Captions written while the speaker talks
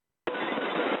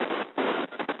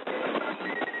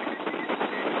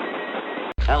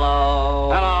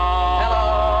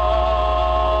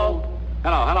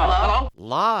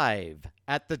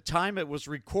at the time it was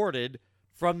recorded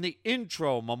from the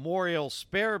Intro Memorial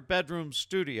Spare Bedroom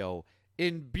Studio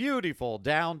in beautiful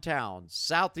downtown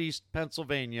Southeast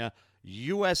Pennsylvania,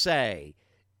 USA.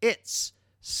 It's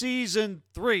Season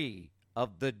 3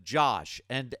 of the Josh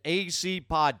and AC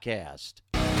Podcast.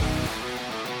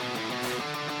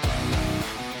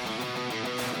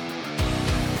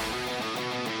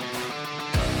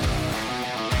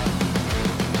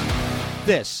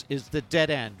 This is The Dead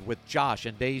End with Josh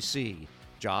and AC.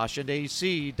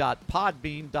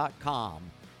 joshandac.podbean.com.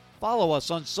 Follow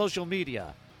us on social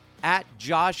media at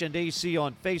Josh and AC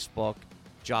on Facebook,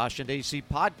 Josh and AC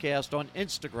Podcast on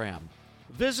Instagram.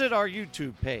 Visit our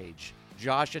YouTube page,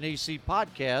 Josh and AC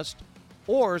Podcast,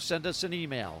 or send us an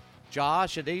email,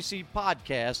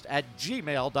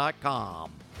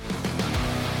 joshandacpodcast@gmail.com.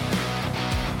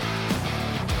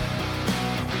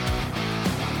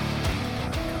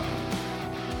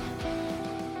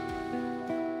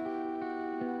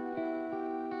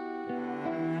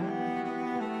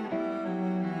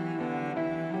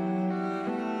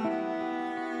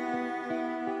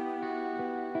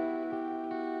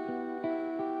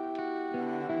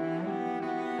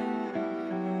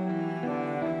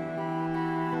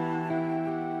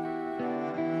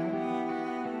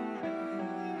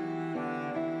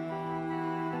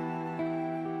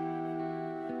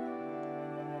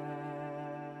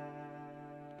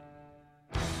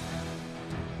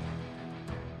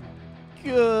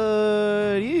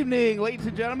 Good evening, ladies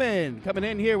and gentlemen. Coming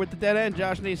in here with the Dead End,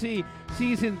 Josh and AC,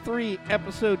 Season 3,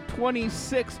 Episode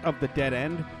 26 of the Dead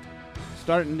End.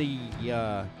 Starting the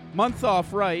month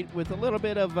off right with a little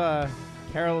bit of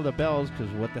Carol of the Bells, because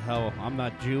what the hell, I'm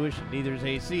not Jewish, neither is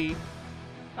AC.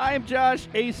 I am Josh,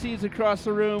 AC's across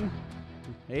the room.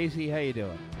 AC, how you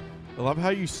doing? I love how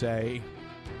you say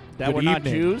That good we're not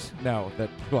evening. Jews? No,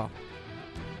 well,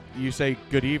 you say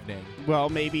good evening. Well,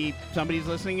 maybe somebody's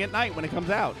listening at night when it comes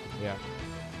out. Yeah.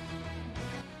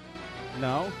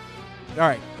 No? All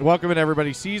right. Welcome in,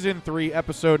 everybody. Season 3,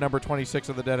 episode number 26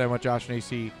 of The Dead End with Josh and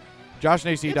AC.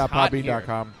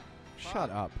 JoshandAC.podbean.com. Shut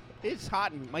up. It's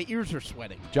hot and my ears are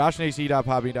sweating.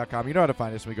 JoshandAC.podbean.com. You know how to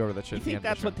find us when we go to that shit You at the think end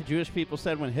that's of what the Jewish people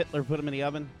said when Hitler put them in the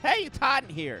oven? Hey, it's hot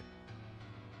in here.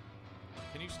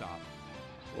 Can you stop?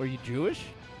 Were you Jewish?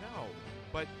 No.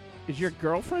 But Is your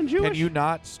girlfriend Jewish? can you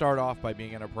not start off by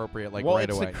being inappropriate right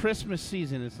it's away? the Christmas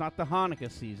season. It's not the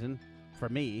Hanukkah season for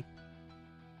me.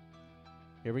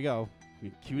 Here we go.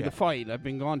 You cue the fight. I've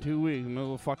been gone 2 weeks. I'm in a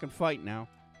little fucking fight now.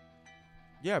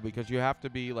 Yeah, because you have to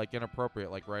be inappropriate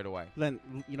right away. Then,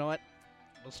 you know what?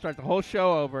 We'll start the whole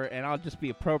show over, and I'll just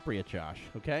be appropriate, Josh.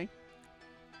 Okay?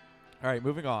 All right,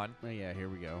 moving on. Oh, yeah, here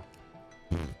we go.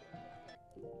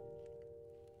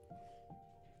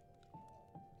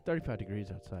 35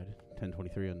 degrees outside.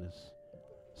 10:23 on this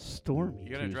stormy You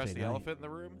going to address Tuesday the night. elephant in the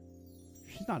room?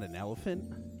 She's not an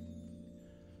elephant.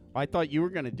 I thought you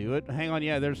were going to do it. Hang on.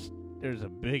 Yeah, there's a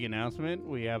big announcement.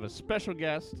 We have a special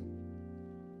guest.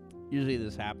 Usually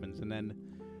this happens, and then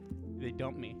they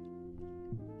dump me.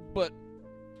 But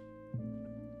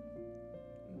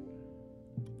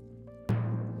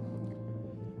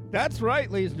that's right,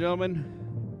 ladies and gentlemen.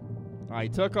 I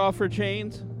took off her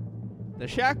chains, the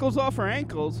shackles off her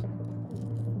ankles,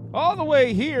 all the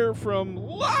way here from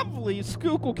lovely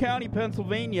Schuylkill County,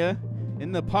 Pennsylvania,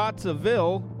 in the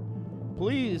Pottsville.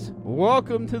 Please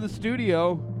welcome to the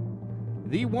studio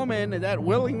the woman that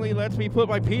willingly lets me put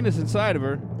my penis inside of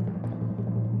her,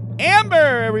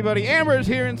 Amber, everybody. Amber's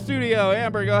here in studio.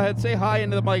 Amber, go ahead. Say hi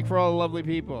into the mic for all the lovely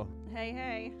people. Hey,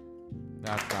 hey.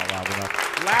 That's not loud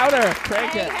enough. Louder.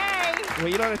 Crank Hey, it. hey. Well,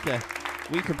 you don't have to.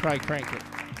 We can probably crank it.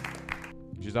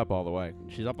 She's up all the way.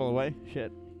 She's up all the way?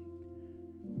 Shit.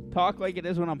 Talk like it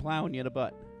is when I'm plowing you in the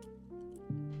butt.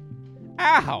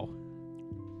 Ow.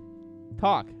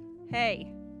 Talk.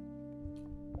 Hey.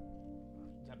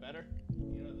 Is that better?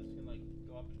 You know this can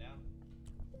go up and down.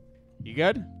 You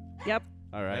good? Yep.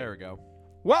 All right. There we go.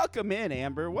 Welcome in,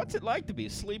 Amber. What's it like to be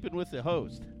sleeping with the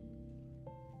host?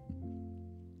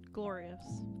 Glorious.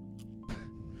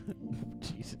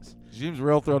 Jesus. She seems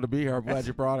real thrilled to be here. I'm glad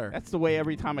you brought her. That's the way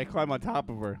every time I climb on top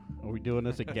of her. Are we doing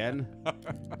this again?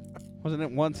 Wasn't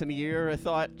it once in a year? I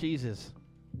thought, Jesus.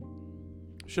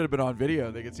 Should have been on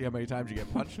video. They could see how many times you get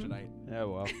punched tonight. Yeah,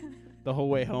 well. The whole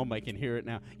way home, I can hear it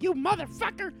now. You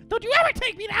motherfucker! Don't you ever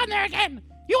take me down there again!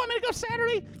 You want me to go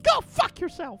Saturday? Go fuck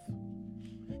yourself!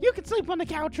 You can sleep on the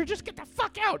couch or just get the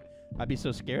fuck out! I'd be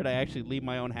so scared I actually leave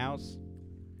my own house.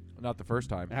 Not the first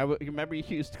time. Remember you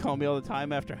used to call me all the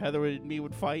time after Heather and me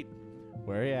would fight?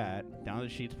 Where you at? Down the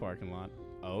Sheets parking lot.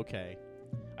 Okay.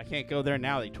 I can't go there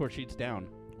now. They tore Sheets down.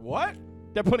 What?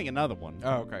 They're putting another one.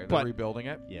 Oh, okay. They're But- rebuilding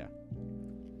it? Yeah.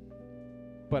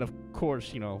 But of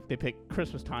course, they pick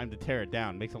Christmas time to tear it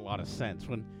down. Makes a lot of sense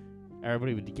when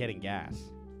everybody would be getting gas.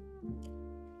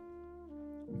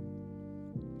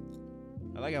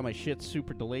 I like how my shit's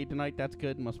super delayed tonight. That's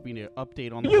good. Must be an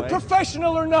update on the way. You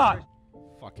professional or not?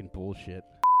 Fucking bullshit.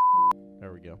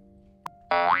 There we go.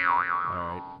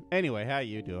 Alright. Anyway, how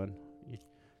you doing? You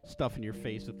stuffing your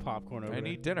face with popcorn over I there.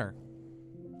 need dinner.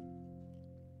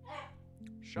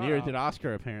 Shut Neither up. did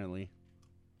Oscar, apparently.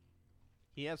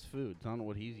 He has food, so I don't know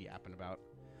what he's yapping about.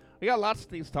 We got lots of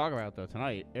things to talk about, though,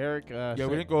 tonight. Eric, Yeah,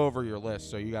 we didn't go over your list,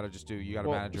 so you got to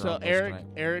manage your own list tonight.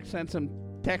 Eric sent some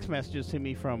text messages to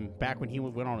me from back when he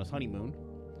went on his honeymoon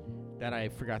that I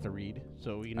forgot to read.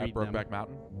 So we can At read them. Brokeback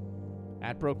Mountain?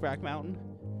 At Brokeback Mountain?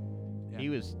 Yeah. He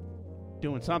was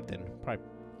doing something. Probably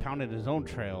pounding his own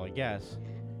trail, I guess.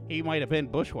 He might have been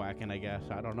bushwhacking, I guess.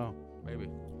 I don't know. Maybe.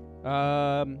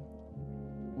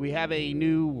 We have a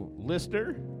new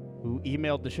listener who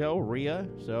emailed the show, Rhea.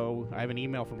 So I have an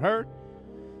email from her.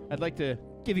 I'd like to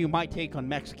give you my take on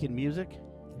Mexican music.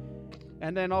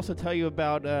 And then also tell you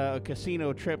about a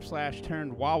casino trip /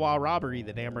 turned Wawa robbery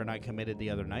that Amber and I committed the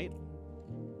other night.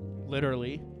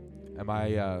 Literally. Am I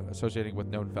associating with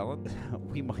known felons?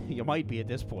 You might be at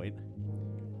this point.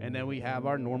 And then we have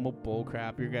our normal bull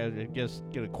crap. You guys are just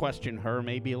going to question her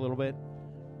maybe a little bit.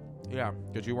 Yeah,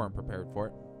 because you weren't prepared for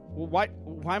it. Well,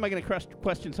 why am I going to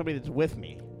question somebody that's with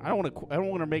me? I don't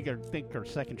want to make her think her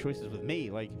second choice is with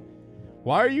me. Like,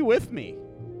 why are you with me?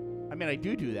 I mean, I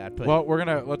do that, but Well,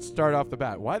 let's start off the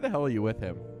bat. Why the hell are you with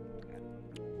him?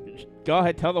 go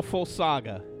ahead, tell the full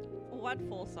saga. What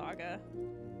full saga?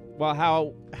 Well,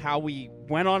 how we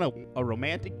went on a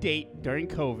romantic date during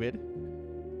COVID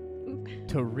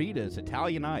to Rita's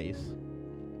Italian Ice,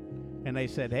 and they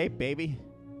said, "Hey, baby,"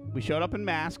 we showed up in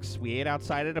masks. We ate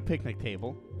outside at a picnic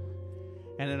table,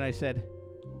 and then I said,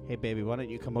 "Hey, baby, why don't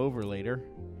you come over later,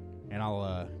 and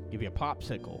I'll give you a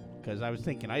popsicle," because I was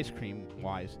thinking ice cream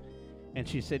wise. And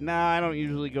she said, "Nah, I don't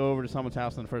usually go over to someone's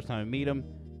house on the first time I meet them."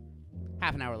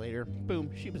 Half an hour later,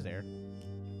 boom, she was there.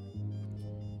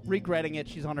 Regretting it,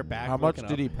 she's on her back. How much looking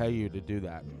did up. he pay you to do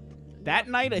that? That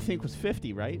night, I think, was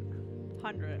 50, right?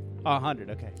 100. Oh,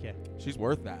 100, okay, yeah. She's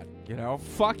worth that, you know?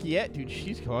 Fuck yeah, dude,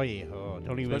 she's, don't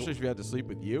even, Especially if you had to sleep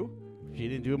with you. she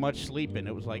didn't do much sleeping.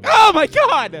 It was like, oh my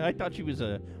God! I thought she was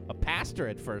a pastor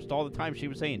at first. All the time she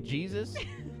was saying, Jesus.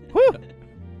 Whew!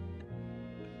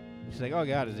 She's like, oh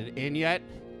God, is it in yet?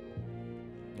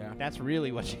 Yeah. That's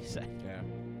really what she said. Yeah.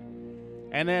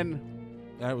 And then,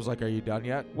 And it was like, are you done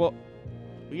yet? well,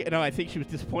 I think she was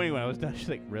disappointed when I was done. She's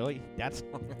like, really?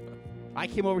 I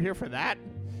came over here for that?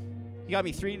 You got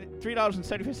me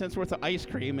 $3.75 worth of ice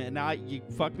cream, and now you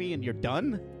fuck me and you're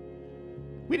done?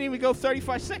 We didn't even go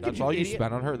 35 seconds, That's all you idiot.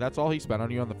 spent on her? That's all he spent on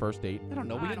you on the first date? I don't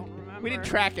know. I don't remember. We didn't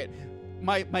track it.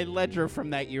 My ledger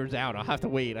from that year's out. I'll have to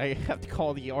wait. I have to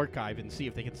call the archive and see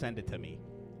if they can send it to me.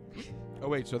 Oh,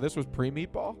 wait, so this was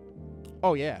pre-meatball?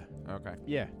 Oh, yeah. Okay.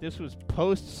 Yeah, this was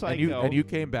post-Psycho. And you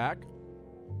came back?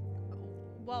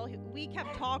 Well, we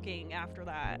kept talking after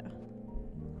that,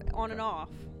 on and off.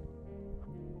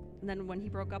 And then when he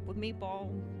broke up with Meatball,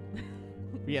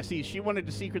 Yeah, see, she wanted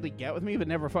to secretly get with me, but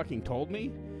never fucking told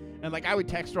me. And, I would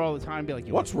text her all the time and be like,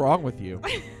 What's wrong with you?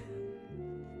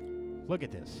 Look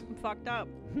at this. I'm fucked up.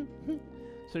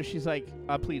 So she's like,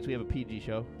 please, we have a PG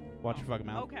show. Watch your fucking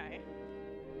mouth. Okay.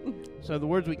 So the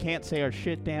words we can't say are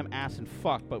shit, damn, ass, and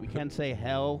fuck, but we can say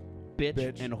hell,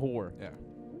 bitch, and whore.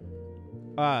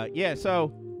 Yeah.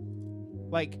 So,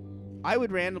 I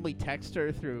would randomly text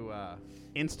her through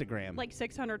Instagram. Like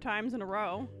 600 times in a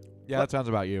row. Yeah, that sounds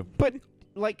about you. But,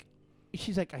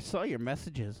 she's like, I saw your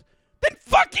messages. Then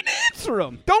fucking answer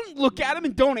them. Don't look at them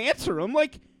and don't answer them.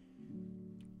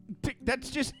 That's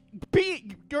just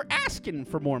you're asking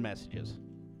for more messages.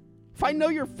 If I know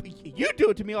you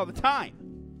do it to me all the time.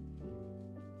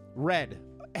 Red.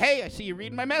 Hey, I see you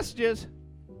reading my messages.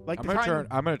 I'm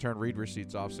gonna turn read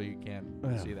receipts off so you can't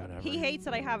see that ever. He hates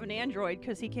that I have an Android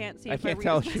because he can't see I if I can't read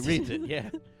tell his if she reads it. Yeah.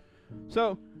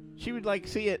 So she would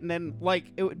see it, and then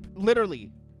it would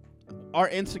literally, our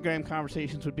Instagram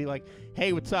conversations would be like,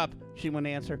 "Hey, what's up?" She wouldn't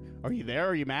answer. "Are you there?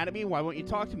 Are you mad at me? Why won't you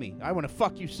talk to me? I want to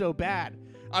fuck you so bad.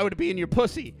 I would be in your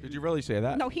pussy." Did you really say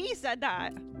that? No, he said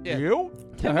that. Yeah. You?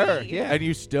 To her, me. yeah. And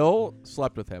you still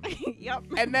slept with him? Yep.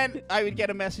 And then I would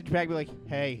get a message back, be like,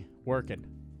 "Hey, working."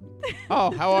 "Oh,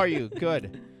 how are you?"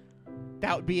 "Good."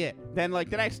 That would be it. Then the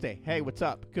next day, "Hey, what's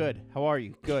up?" "Good." "How are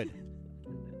you?" "Good."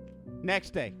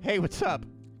 Next day, "Hey, what's up?"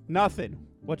 "Nothing."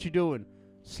 "What you doing?"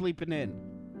 "Sleeping in."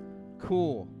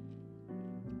 "Cool."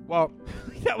 Well,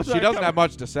 That was she our doesn't have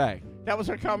much to say. That was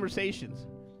our conversations.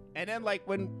 And then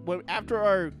when after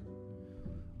our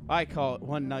I call it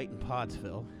one night in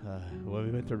Pottsville when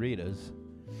we went to Rita's.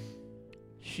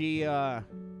 She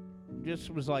just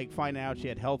was like finding out she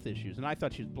had health issues, and I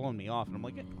thought she was blowing me off, and I'm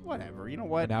like, whatever, you know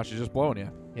what? And now she's just blowing you.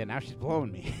 Yeah, now she's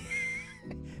blowing me.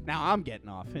 Now I'm getting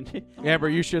off. Amber,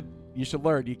 you should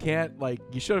learn. You can't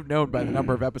you should have known by the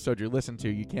number of episodes you listen to.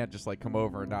 You can't just come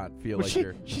over and not feel well, like she,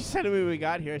 you're. She said to me when we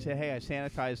got here, I said, hey, I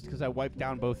sanitized because I wiped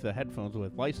down both the headphones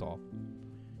with Lysol.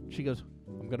 She goes,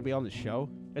 I'm going to be on the show?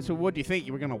 I said, what do you think?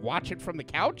 You were going to watch it from the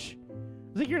couch?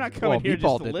 I was like, you're not coming here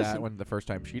just to did listen. That when the first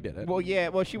time she did it. Well, yeah.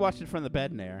 Well, she watched it from the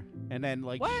bed in there. And then,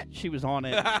 she was on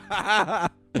it.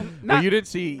 Well, you didn't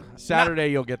see. Saturday,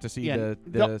 you'll get to see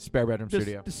the spare bedroom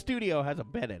studio. The studio has a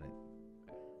bed in it.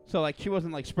 So, she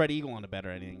wasn't, spread eagle on the bed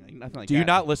or anything. Nothing like that. Do you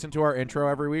not listen to our intro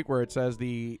every week where it says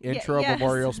the intro yes.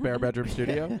 Memorial Spare Bedroom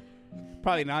Studio?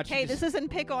 Probably not. Hey, this isn't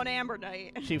pick on Amber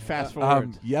night. She fast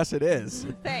forwards. Yes, it is.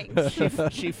 Thanks.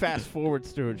 She fast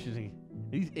forwards through it. She's like,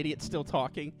 these idiots still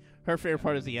talking. Her favorite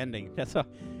part is the ending. That's how.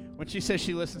 When she says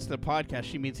she listens to the podcast,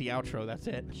 she means the outro. That's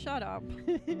it. Shut up.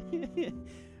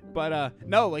 But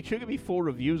no, she'll give me full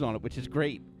reviews on it, which is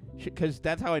great. Because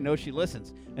that's how I know she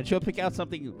listens. And she'll pick out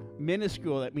something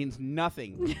minuscule that means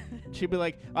nothing. She'll be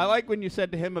like, I like when you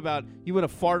said to him about you would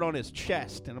have farted on his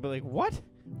chest. And I'll be like, what?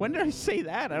 When did I say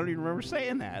that? I don't even remember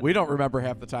saying that. We don't remember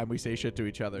half the time we say shit to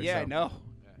each other. Yeah, so. I know.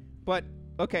 But,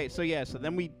 okay, so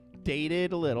then we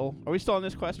dated a little. Are we still on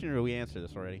this question, or did we answer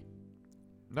this already?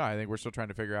 No, I think we're still trying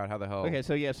to figure out how the hell. Okay,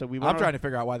 so we I'm trying to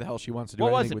figure out why the hell she wants to do what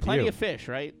anything was it? with Plenty you. of fish,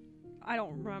 right? I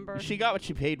don't remember. She got what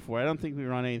she paid for. I don't think we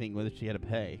were on anything with it she had to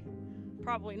pay.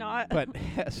 Probably not. But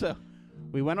so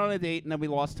we went on a date, and then we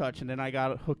lost touch, and then I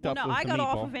got hooked up with the I got meatball.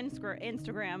 off of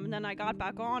Instagram, and then I got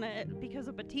back on it because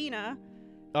of Bettina.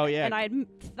 Oh, yeah. And I had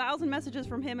 1,000 messages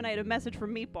from him, and I had a message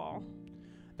from Meatball.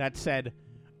 That said,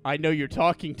 I know you're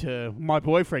talking to my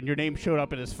boyfriend. Your name showed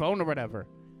up in his phone or whatever.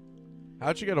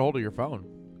 How'd she get a hold of your phone?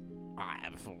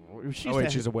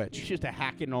 She's a witch. She used to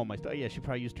hack in all my stuff. Yeah, she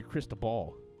probably used her crystal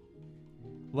ball.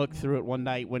 Looked through it one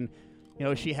night when,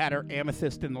 she had her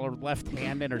amethyst in the left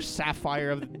hand and her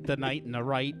sapphire of the night in the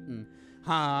right. And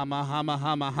hama, hama,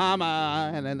 hama,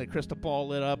 hama. And then the crystal ball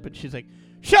lit up, and she's like,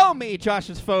 show me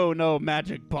Josh's phone, no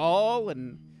magic ball.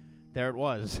 And there it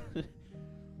was.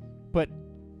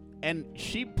 And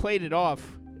she played it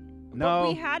off. No. But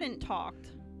we hadn't talked.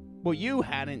 Well, you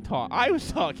hadn't talked. I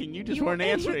was talking. You just weren't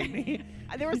answering me.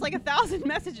 There was 1,000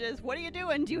 messages. What are you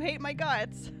doing? Do you hate my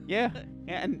guts? Yeah.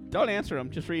 And don't answer them.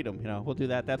 Just read them. We'll do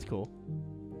that. That's cool.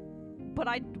 But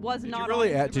I was not.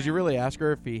 Did you really ask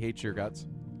her if he hates your guts?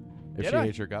 If she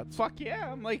hates your guts? Fuck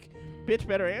yeah. I'm like, bitch,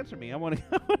 better answer me. I want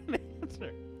an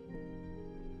answer.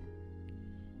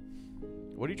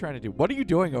 What are you trying to do? What are you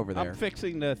doing over there? I'm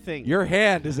fixing the thing. Your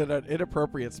hand is in an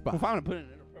inappropriate spot. If I'm going to put it in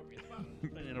an inappropriate spot,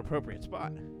 put it in an appropriate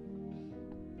spot.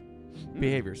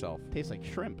 Behave yourself. Tastes like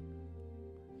shrimp.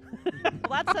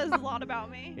 Well, that says a lot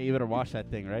about me. Hey, you better wash that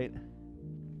thing, right?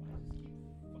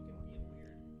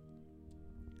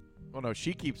 Oh, no,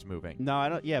 she keeps moving. No, I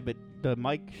don't. Yeah, but the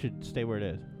mic should stay where it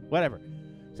is. Whatever.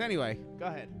 So anyway, go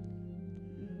ahead.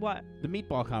 What? The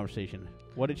meatball conversation.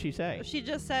 What did she say? She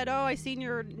just said, oh, I seen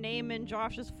your name in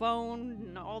Josh's phone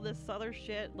and all this other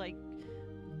shit.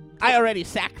 I already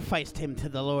sacrificed him to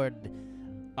the Lord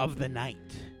of the night.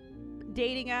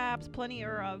 Dating apps, plenty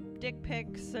of dick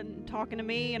pics, and talking to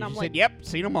me, and She I'm said, like, yep,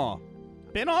 seen them all.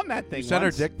 Been on that thing. You sent her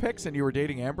once. dick pics and you were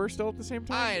dating Amber still at the same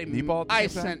time? Meatball at the I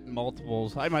same time? sent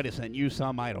multiples. I might have sent you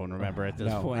some. I don't remember at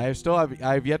this point.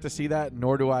 I have yet to see that,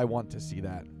 nor do I want to see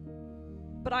that.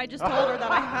 but I just told her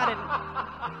that I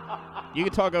hadn't. You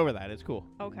can talk over that. It's cool.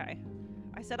 Okay.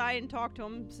 I said I hadn't talked to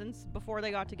him since before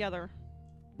they got together,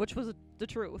 which was the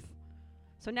truth.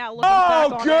 So now looking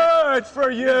back on good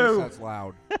for you! That's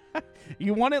loud.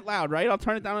 You want it loud, right? I'll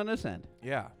turn it down on this end.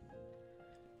 Yeah.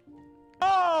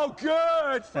 Oh,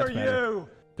 good for That's better. you!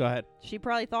 Go ahead. she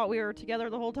probably thought we were together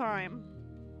the whole time.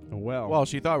 Well,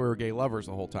 she thought we were gay lovers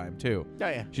the whole time, too. Oh,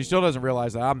 yeah. She still doesn't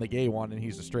realize that I'm the gay one and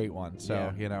he's the straight one.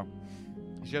 So, Yeah.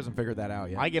 she hasn't figured that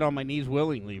out yet. I get on my knees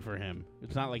willingly for him.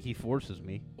 It's not like he forces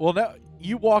me. Well, no,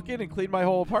 you walk in and clean my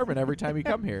whole apartment every time you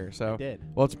come here. So, I did.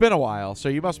 Well, it's been a while, so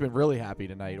you must have been really happy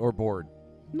tonight or bored.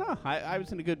 No, I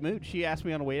was in a good mood. She asked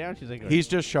me on the way down. She's like, He's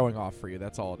just showing off for you.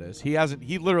 That's all it is. He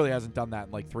literally hasn't done that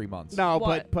in like 3 months. no,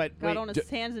 What? but Got wait. on his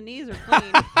hands and knees or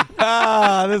clean.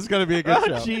 This is going to be a good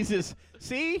show. Oh, Jesus.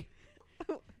 See?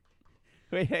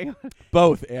 Wait, hang on.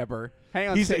 Both, Amber. Hang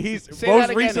on. He's say most that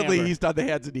again, recently Amber. he's done the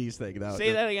hands and knees thing though.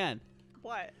 Say that again.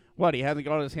 What? What? He hasn't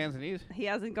gone on his hands and knees? He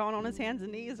hasn't gone on his hands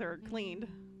and knees or cleaned.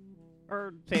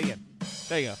 Or Say it again.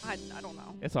 There you go. I don't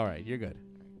know. It's all right. You're good.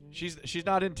 She's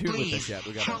not in tune with this yet.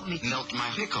 We got help me melt my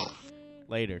pickle.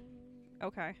 Later.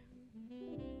 Okay.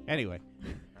 Anyway,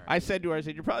 I said to her, I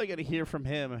said, you're probably going to hear from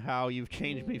him how you've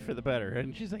changed me for the better.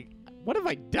 And she's like, what have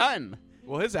I done?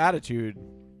 Well, his attitude,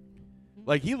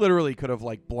 like, he literally could have,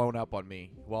 like, blown up on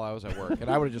me while I was at work, and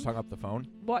I would have just hung up the phone.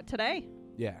 What, today?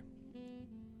 Yeah.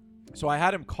 So I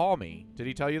had him call me. Did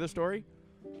he tell you the story?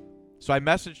 So I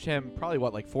messaged him probably,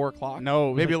 like 4 o'clock?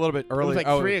 No. Maybe a little bit early. It was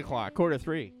like 3 o'clock,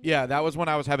 2:45. Yeah, that was when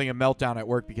I was having a meltdown at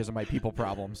work because of my people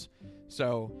problems.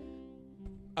 So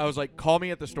I was like, call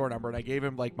me at the store number, and I gave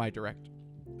him, like, I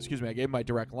gave him my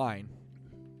direct line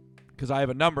because I have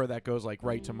a number that goes, like,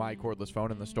 right to my cordless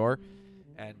phone in the store.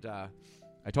 And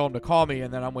I told him to call me,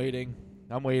 and then I'm waiting.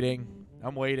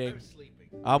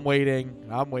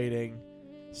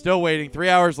 Still waiting. 3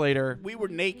 hours later. We were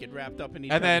naked, wrapped up in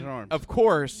each other's other's arms. arms. Of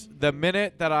course, the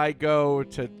minute that I go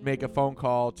to make a phone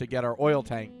call to get our oil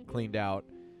tank cleaned out,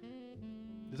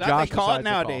 Is that Josh what they call it decides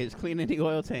to call. nowadays? Cleaning the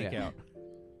oil tank Yeah. out.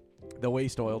 the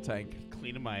waste oil tank,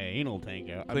 Cleaning my anal tank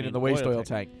out. the waste oil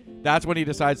tank. That's when he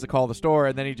decides to call the store,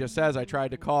 and then he just says, I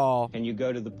tried to call. Can you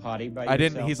go to the potty by I yourself?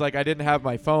 didn't. He's like, I didn't have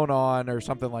my phone on or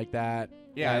something like that.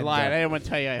 Yeah, I And, lied. I didn't want to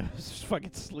tell you I was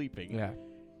fucking sleeping. Yeah.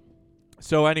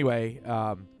 So anyway,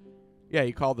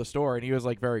 he called the store, and he was,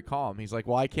 like, very calm. He's like,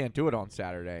 well, I can't do it on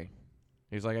Saturday.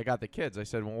 He's like, I got the kids. I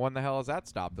said, well, when the hell has that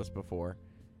stopped us before?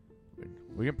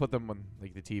 We can put them on,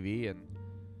 like, the TV, and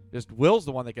just Will's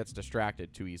the one that gets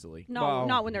distracted too easily. No, Well,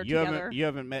 not when they're you together. You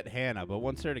haven't met Hannah, but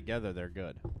once they're together, they're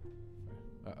good.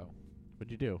 Uh-oh.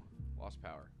 What'd you do? Lost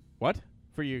power. What?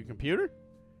 For your computer?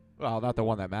 Well, not the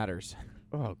one that matters.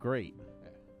 Oh, great.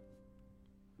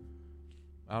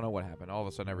 I don't know what happened. All of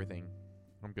a sudden, everything.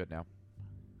 I'm good now.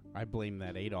 I blame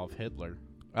that Adolf Hitler.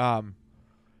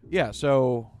 Yeah,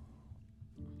 so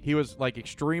he was, like,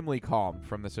 extremely calm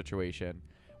from the situation.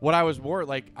 What I was more,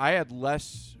 like, I had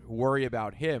less worry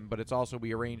about him, but it's also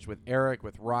we arranged with Eric,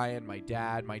 with Ryan, my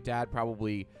dad. My dad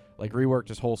probably, like, reworked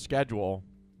his whole schedule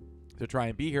to try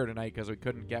and be here tonight because we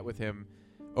couldn't get with him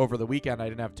over the weekend. I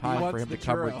didn't have time for him to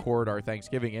come record our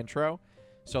Thanksgiving intro.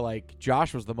 So, like,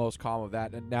 Josh was the most calm of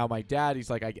that. And now my dad, he's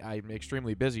like, I'm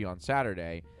extremely busy on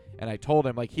Saturday. And I told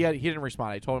him, like, he didn't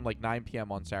respond. I told him, like, 9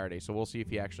 p.m. on Saturday. So we'll see if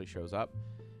he actually shows up.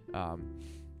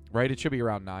 Right? It should be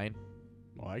around 9.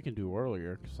 Well, I can do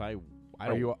earlier because I Are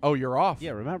don't. you? Oh, you're off.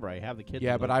 Yeah, remember I have the kids.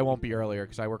 Yeah, in but the- I won't be earlier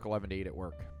because I work 11 to 8 at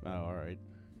work. Oh, all right.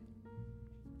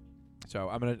 So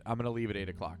I'm gonna leave at 8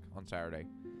 o'clock on Saturday.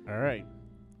 All right.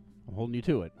 I'm holding you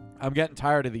to it. I'm getting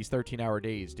tired of these 13-hour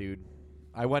days, dude.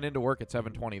 I went into work at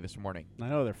 7:20 this morning. I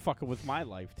know they're fucking with my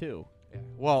life too. Yeah.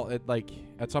 Well,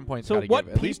 at some point, it's So gotta what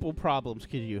give. At least, people problems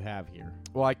could you have here?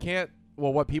 well, I can't.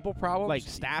 Well, what people problems? Like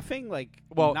staffing? Like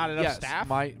well, not enough yes, staff?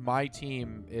 My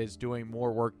team is doing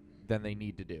more work than they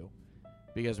need to do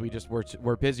because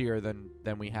we're busier than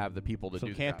we have the people to so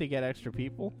do. can't the they get extra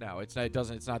people? No, it's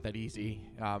not that easy.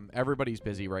 Everybody's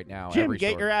busy right now. Jim, every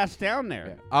get store. your ass down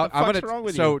there. Yeah. What the fuck's wrong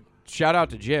with so you? shout out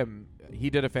to Jim. He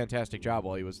did a fantastic job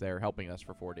while he was there helping us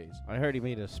for 4 days. I heard he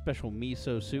made a special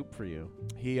miso soup for you.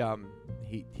 He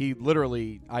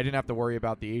literally, I didn't have to worry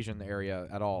about the Asian area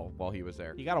at all while he was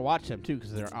there. You got to watch them too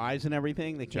because their eyes and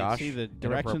everything, they can't Josh, see the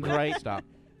directions inappropriate. right. Stop.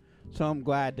 So I'm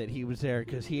glad that he was there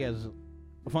because he has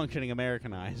functioning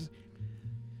American eyes.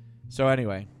 So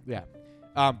anyway, yeah.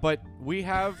 But we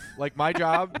have, like, my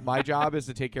job is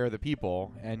to take care of the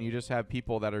people, and you just have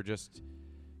people that are just,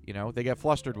 you know, they get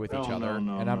flustered with each other,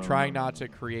 and I'm trying not to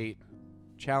create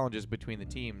challenges between the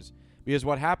teams, because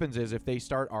what happens is if they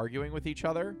start arguing with each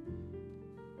other,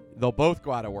 they'll both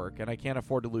go out of work, and I can't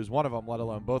afford to lose one of them, let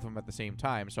alone both of them at the same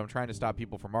time, so I'm trying to stop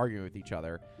people from arguing with each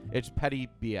other. It's petty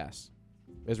BS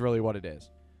is really what it is.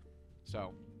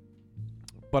 So,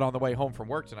 but on the way home from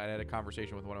work tonight, I had a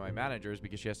conversation with one of my managers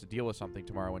because she has to deal with something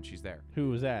tomorrow when she's there. Who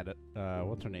was that?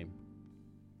 What's her name?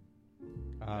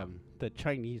 The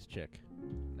Chinese chick.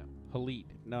 No. Halit.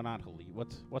 No, not Halit.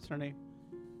 What's her name?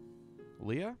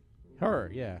 Leah?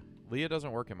 Her, yeah. Leah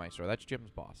doesn't work in my store. That's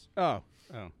Jim's boss. Oh.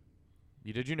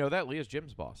 Did you know that? Leah's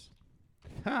Jim's boss.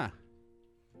 Huh.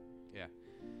 Yeah.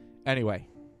 Anyway.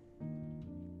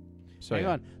 So Hang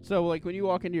yeah. on. So, like, when you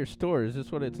walk into your store, is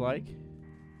this what it's like?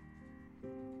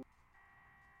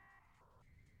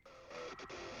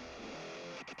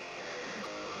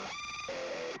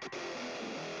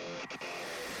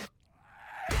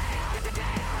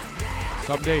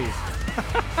 Some days.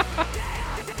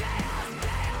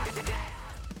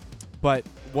 But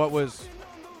what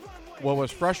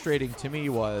was frustrating to me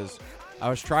was I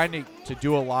was trying to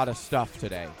do a lot of stuff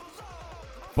today,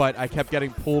 but I kept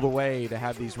getting pulled away to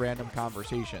have these random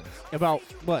conversations About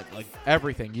what? Like,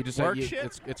 everything. You just Work you,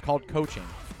 shit? it's called coaching.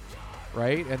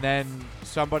 right? And then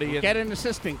somebody Get an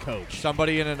assistant coach.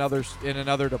 somebody in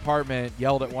another department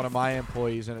yelled at one of my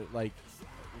employees and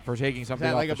for taking Is something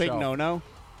that off like the a big shelf. no-no?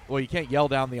 Well, you can't yell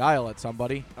down the aisle at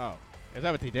somebody. Oh. Is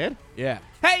that what they did? Yeah.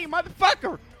 Hey,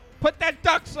 motherfucker! Put that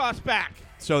duck sauce back!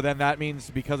 So then that means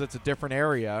because it's a different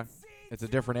area,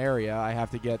 I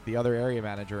have to get the other area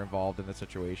manager involved in the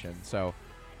situation. So,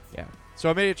 yeah. So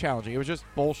it made it challenging. It was just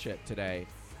bullshit today,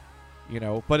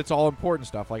 but it's all important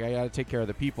stuff. Like, I got to take care of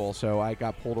the people, so I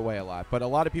got pulled away a lot. But a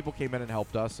lot of people came in and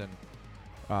helped us, and,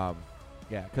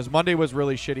 yeah, because Monday was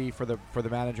really shitty for the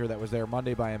manager that was there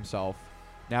Monday by himself.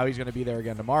 Now he's going to be there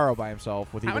again tomorrow by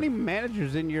himself. With How many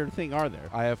managers in your thing are there?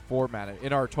 I have 4 managers.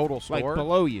 In our total store. Like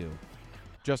below you?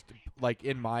 Just like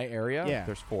in my area, Yeah.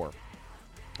 there's 4.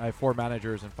 I have 4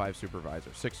 managers and 6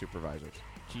 supervisors.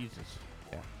 Jesus.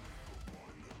 Yeah.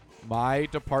 My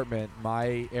department,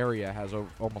 my area has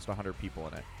almost 100 people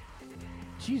in it.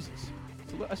 Jesus.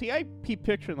 See, I keep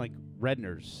picturing like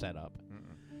Redner's setup.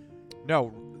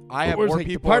 No, I have Where's, more like,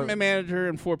 people. Department manager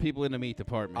and 4 people in the meat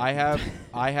department.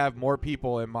 I have more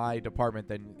people in my department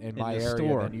than in my the area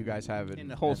store. than you guys have In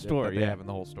the whole store, that they yeah. have in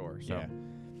the whole store. So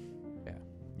Yeah.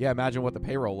 yeah. Imagine what the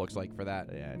payroll looks like for that.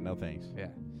 Yeah, no thanks. Yeah.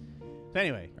 So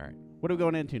anyway, All right. what are we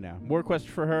going into now? More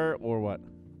questions for her or what?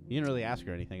 You didn't really ask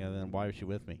her anything other than why was she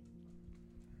with me?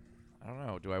 I don't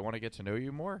know. Do I want to get to know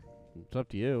you more? It's up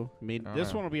to you. I mean, I don't this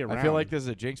know. one will be around. I feel like this is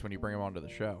a jinx when you bring them onto the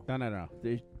show. No.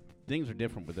 Things are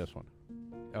different with this one.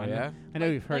 Oh, I know- yeah? I know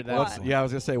you've heard Like that. what? one. Yeah, I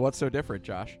was going to say, what's so different,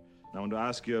 Josh? I want to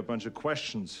ask you a bunch of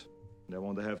questions, and I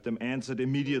want to have them answered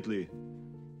immediately.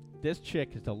 This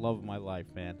chick is the love of my life,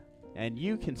 man. And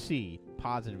you can see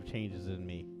positive changes in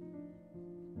me.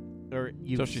 Or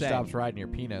you So she stops riding your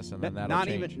penis, and then that'll not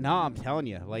change. even. No, I'm telling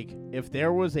you. Like, if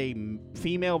there was a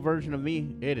female version of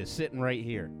me, it is sitting right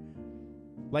here.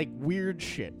 Like, weird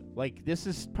shit. Like, this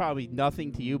is probably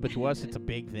nothing to you, but to us, it's a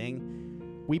big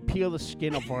thing. We peel the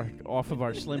skin off of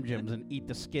our Slim Jims and eat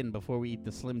the skin before we eat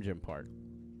the Slim Jim part.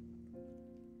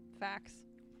 Facts.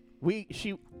 We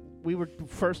were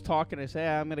first talking. I said,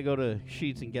 I'm gonna go to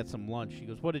Sheetz and get some lunch. She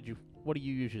goes, What do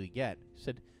you usually get? I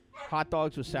said, hot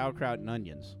dogs with sauerkraut and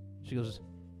onions. She goes,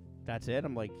 that's it?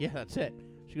 I'm like, yeah, that's it.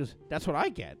 She goes, that's what I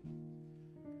get.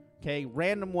 Okay,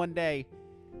 random one day,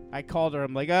 I called her.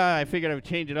 I'm like, I figured I would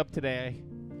change it up today.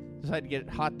 I decided to get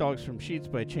hot dogs from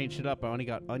Sheetz, but I changed it up. I only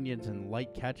got onions and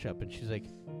light ketchup. And she's like,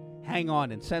 hang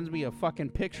on, and sends me a fucking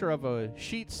picture of a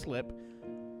Sheetz slip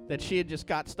that she had just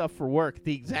got stuff for work,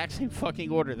 the exact same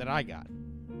fucking order that I got.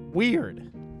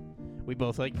 Weird. We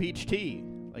both like peach tea.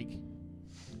 Like,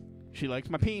 she likes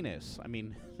my penis. I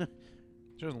mean,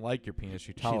 She doesn't like your penis. She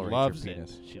she tolerates loves your it.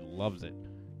 penis. She loves it.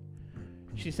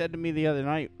 She said to me the other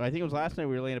night, I think it was last night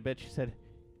we were laying in bed, she said, do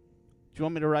you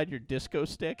want me to ride your disco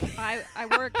stick? I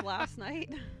worked last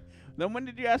night. Then when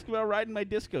did you ask about riding my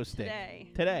disco stick?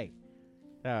 Today. Today.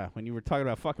 When you were talking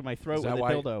about fucking my throat with a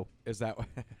dildo. Is that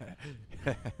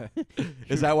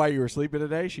is that why you were sleeping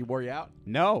today? She wore you out?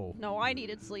 No. No, I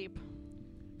needed sleep.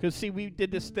 Because, see, we did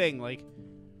this thing, like,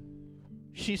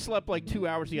 she slept like 2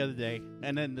 hours the other day,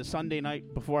 and then the Sunday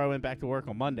night before I went back to work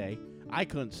on Monday, I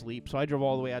couldn't sleep, so I drove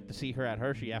all the way out to see her at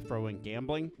Hershey after I went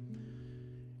gambling.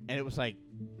 And it was like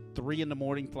 3 in the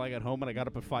morning till I got home, and I got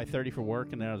up at 5:30 for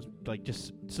work, and then I was like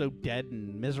just so dead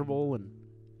and miserable, and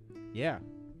yeah.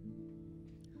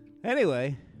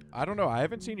 Anyway, I don't know. I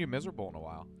haven't seen you miserable in a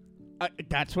while.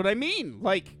 that's what I mean.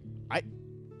 Like,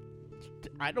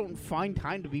 I don't find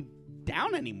time to be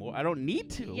down anymore. I don't need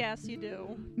to. Yes, you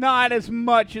do. Not as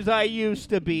much as I used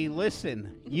to be.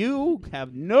 Listen, you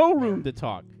have no room to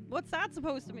talk. What's that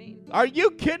supposed to mean? Are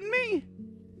you kidding me?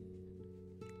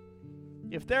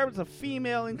 If there was a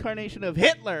female incarnation of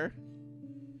Hitler,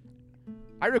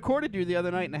 I recorded you the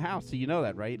other night in the house, so you know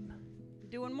that, right?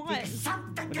 Doing what?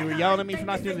 When you were yelling at me for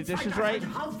not doing the dishes right?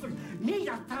 When?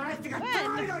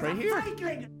 Right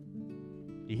here.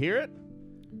 You hear it?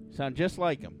 Sound just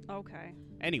like him. Okay.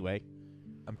 Anyway,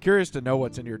 I'm curious to know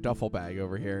what's in your duffel bag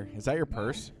over here. Is that your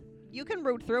purse? You can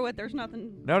root through it. There's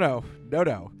nothing. No.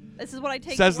 This is what I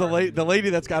take. Says to the work. the lady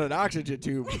that's got an oxygen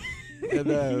tube in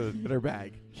her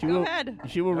bag. Go ahead.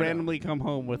 She will No. randomly come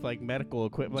home with like medical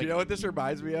equipment. Do Like, you know what this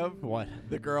reminds me of? what?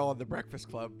 The girl on the Breakfast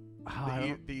Club. Oh, I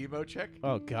don't- The emo chick.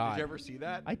 oh Did God. you ever see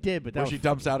that? I did, but that Where was she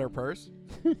dumps out her purse.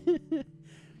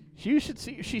 You should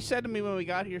see. She said to me when we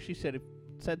got here, she said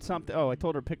something. Oh, I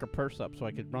told her to pick her purse up so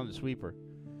I could run the sweeper.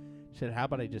 She said, how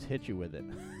about I just hit you with it?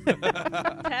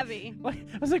 It's heavy. Like,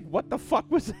 I was like, what the fuck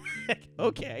was that?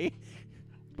 Okay.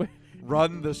 But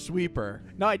Run the sweeper.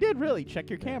 no, I did really. Check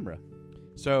your camera.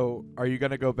 So, are you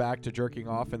going to go back to jerking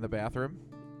off in the bathroom?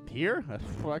 Here?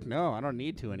 Fuck no, I don't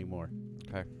need to anymore.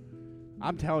 Okay.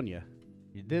 I'm telling you.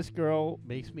 This girl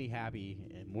makes me happy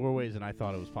in more ways than I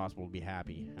thought it was possible to be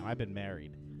happy. And I've been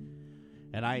married.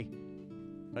 And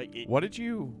What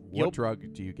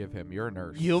drug do you give him? You're a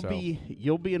nurse. You'll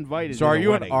be invited. So to are the you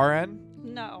wedding. an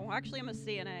RN? No, actually, I'm a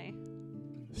CNA.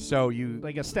 So you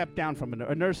Like a step down from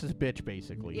a nurse's bitch,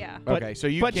 basically. Yeah. But, okay? So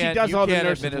you but can't she does you all the can't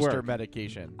nurses' administer work.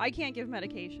 medication. I can't give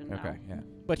medication. No. Okay, yeah.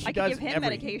 But she I does can give him every-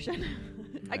 medication.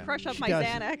 I Yeah. crush up She my does.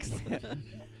 Xanax.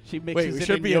 She mixes Wait, we it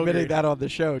should in be yogurt. admitting that on the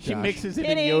show, She Josh. mixes it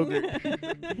in Kidding.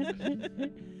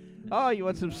 yogurt. Oh, you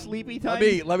want some sleepy time?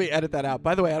 Let me edit that out.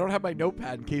 By the way, I don't have my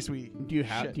notepad in case we. Do you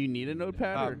have? Shit. Do you need a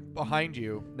notepad? Or? Behind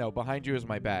you? No, behind you is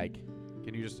my bag.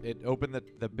 Can you just open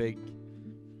the big?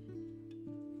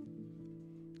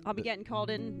 I'll be getting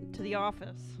called in to the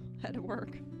office at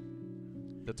work.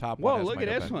 The top one. Whoa, has look my at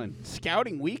this notepad. one.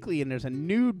 Scouting Weekly, and there's a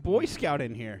nude Boy Scout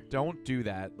in here. Don't do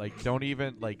that. Like, don't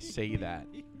even say that.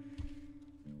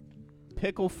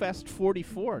 Pickle Fest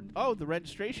 44. Oh, the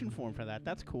registration form for that.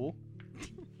 That's cool.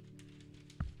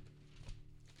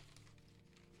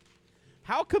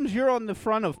 How comes you're on the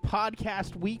front of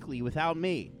Podcast Weekly without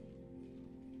me?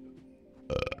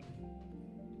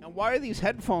 And why are these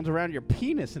headphones around your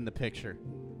penis in the picture?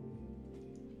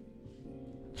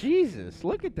 Jesus,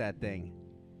 look at that thing.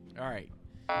 All right.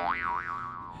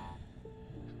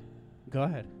 Go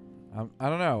ahead. I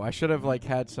don't know. I should have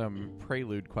had some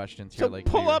prelude questions So here. Like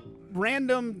pull you. up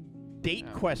random date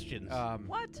Oh. questions.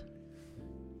 What?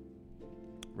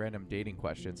 Random dating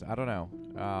questions. I don't know.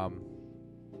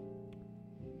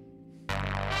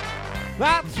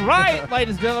 That's right,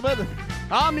 ladies and gentlemen.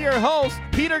 I'm your host,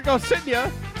 Peter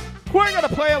Gosinya. We're going to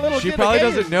play a little She game probably of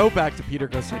games. doesn't know Back to Peter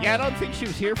Gosinya. Yeah, I don't think she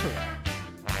was here for that.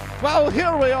 Well,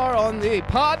 here we are on the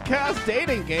podcast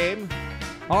dating game.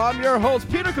 I'm your host,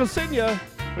 Peter Gosinya.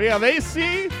 We have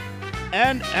AC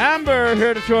and Amber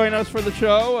here to join us for the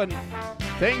show, and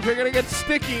things are going to get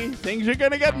sticky. Things are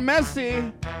going to get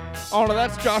messy. Oh, no,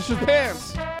 that's Josh's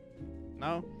pants.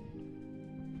 No?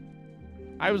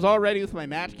 I was all ready with my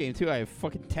match game, too. I have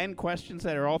fucking 10 questions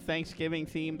that are all Thanksgiving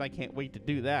themed. I can't wait to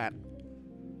do that.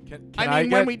 Can I mean,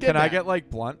 get, when we did can I that. get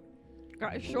blunt?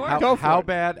 Sure. Go for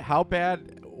it. How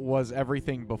bad was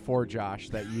everything before Josh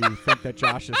that you think that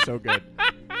Josh is so good?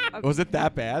 Was it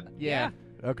that bad? Yeah.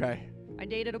 Okay. I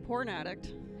dated a porn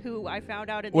addict who I found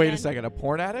out in the Wait end. a second. A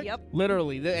porn addict? Yep.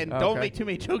 Literally. And don't Okay. make too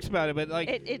many jokes about it, but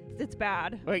It's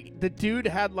bad. the dude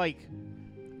had Like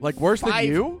worse than 5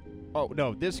 you? Oh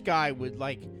no, this guy would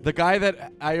The guy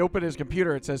that I open his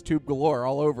computer, it says tube galore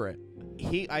all over it.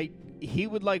 he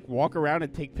would walk around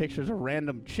and take pictures of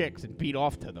random chicks and beat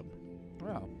off to them.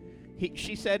 Wow.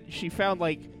 She said she found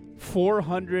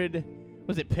 400,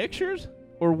 was it pictures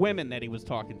or women that he was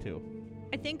talking to?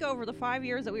 I think over the 5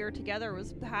 years that we were together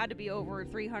had to be over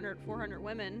 300, 400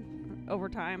 women over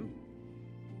time.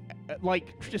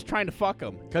 Just trying to fuck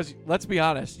them. Because let's be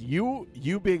honest, you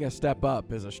being a step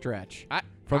up is a stretch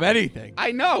from anything.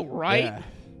 I know, right? Yeah.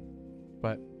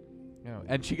 But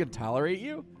and she can tolerate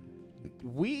you.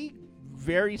 We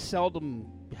very seldom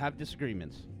have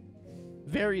disagreements.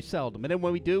 Very seldom. And then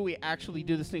when we do, we actually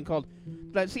do this thing called...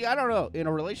 See, I don't know. In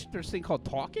a relationship, there's this thing called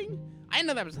talking. I didn't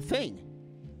know that was a thing.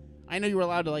 I know you were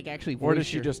allowed to, actually voice Or does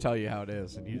she your- just tell you how it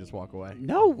is and you just walk away?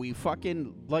 No, we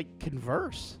fucking,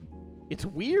 converse. It's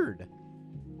weird.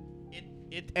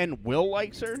 And Will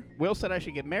likes her. Will said I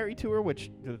should get married to her,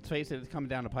 which, let's face it, it's coming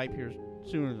down the pipe here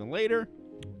sooner than later.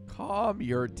 Calm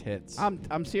your tits.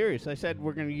 I'm serious. I said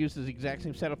we're going to use this exact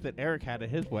same setup that Eric had at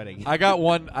his wedding. I got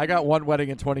one wedding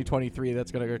in 2023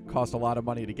 that's going to cost a lot of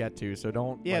money to get to, so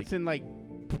don't. Yeah, it's in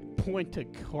Punta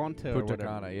Cana or Punta whatever.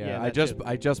 Cana. Yeah, that's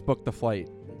I just booked the flight,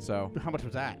 so it. How much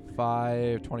was that?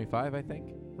 $525, I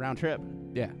think. Round trip.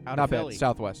 Yeah, Out not of bad. Philly.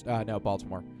 Southwest. No,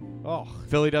 Baltimore. Oh,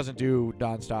 Philly doesn't do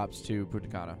non-stops to Punta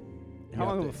Cana. how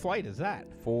long of a flight is that?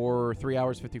 For 3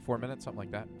 hours 54 minutes, something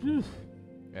like that.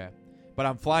 Yeah, but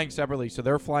I'm flying separately, so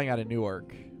they're flying out of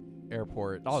Newark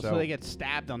Airport. Oh, so they get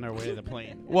stabbed on their way to the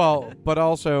plane. Well, but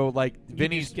also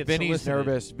just get Vinny's solicited.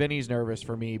 nervous. Vinny's nervous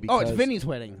for me because Oh, it's Vinny's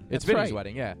wedding. It's That's Vinny's right.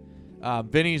 wedding, yeah.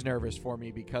 Vinny's nervous for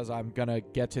me because I'm gonna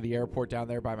get to the airport down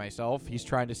there by myself. He's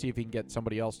trying to see if he can get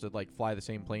somebody else to fly the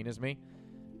same plane as me.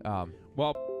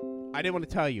 Well, I didn't want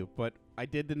to tell you, but I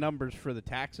did the numbers for the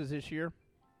taxes this year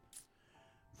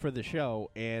for the show,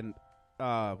 and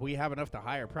we have enough to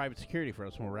hire private security for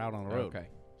us when we're out on the road. Okay.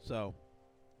 So,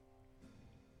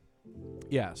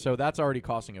 Yeah, so that's already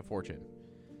costing a fortune.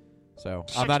 So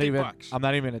I'm not even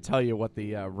gonna tell you what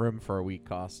the room for a week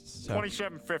costs. So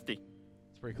 $27.50.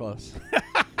 it's pretty close.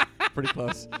 Pretty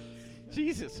close.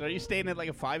 Jesus, are you staying at like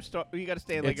a 5-star? You got to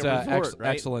stay at like It's a resort, right?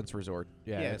 Excellence Resort.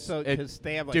 Yeah. So because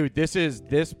they have like, dude,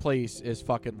 this place is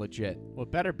fucking legit. well,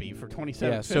 it better be for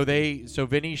 27. Yeah. So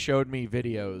Vinny showed me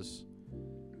videos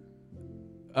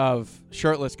of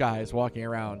shirtless guys walking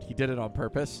around. He did it on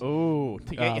purpose. Oh,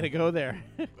 to get you to go there.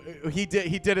 He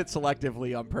did it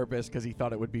selectively on purpose because he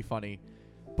thought it would be funny.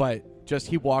 But just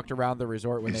he walked around the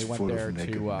resort when they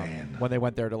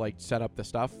went there to like set up the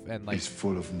stuff and like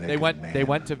they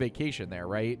went to vacation there,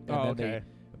 right? And then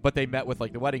but they met with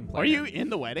like the wedding planner. Are you in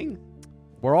the wedding?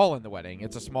 We're all in the wedding.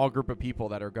 It's a small group of people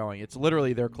that are going. It's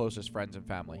literally their closest friends and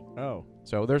family. Oh,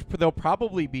 so there'll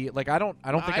probably be like I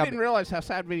didn't realize how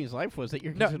sad Vinny's life was that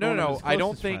you're no. I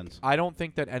don't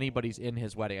think that anybody's in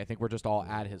his wedding. I think we're just all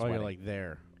at his wedding. You're like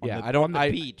there. On the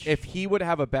beach. If he would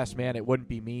have a best man, it wouldn't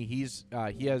be me. He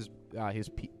has his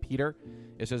Peter.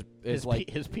 It says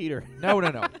his Peter.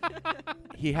 No.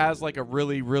 He has like a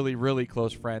really, really, really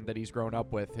close friend that he's grown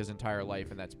up with his entire life,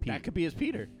 and that's Pete. That could be his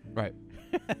Peter. Right.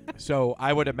 So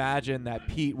I would imagine that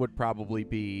Pete would probably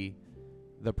be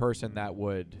the person that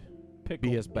would be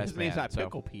his best man. His name's not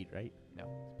Pickle Pete, right? No,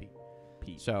 it's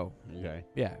Pete. So okay.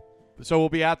 Yeah. So we'll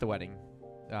be at the wedding.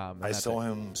 I saw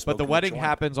him. But the wedding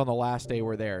happens on the last day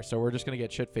we're there, so we're just gonna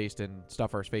get shit faced and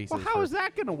stuff our faces. Well, how is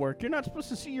that gonna work? You're not supposed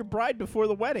to see your bride before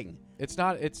the wedding. It's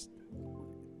not. It's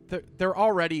they're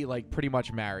already like pretty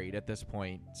much married at this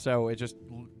point, so it's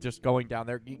just going down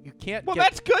there. You can't. Well,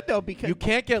 that's good though because you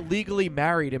can't get legally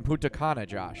married in Punta Cana,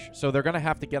 Josh. So they're gonna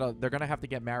have to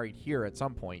get married here at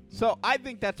some point. So I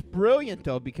think that's brilliant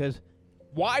though because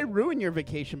why ruin your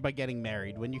vacation by getting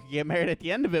married when you can get married at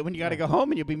the end of it when you got to go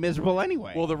home and you'll be miserable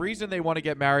anyway? Well, the reason they want to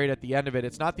get married at the end of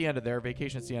it's not the end of their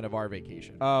vacation; it's the end of our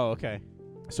vacation. Oh, okay.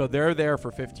 So they're there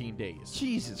for 15 days.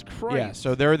 Jesus Christ. Yeah,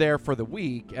 so they're there for the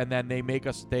week, and then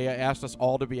they asked us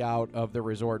all to be out of the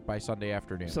resort by Sunday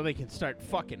afternoon. So they can start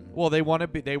fucking. Well, they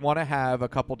want to have a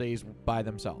couple days by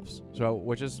themselves, so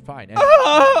which is fine.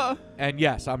 And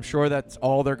yes, I'm sure that's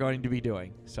all they're going to be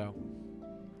doing. So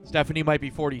Stephanie might be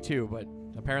 42, but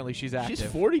apparently she's active.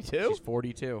 She's 42? She's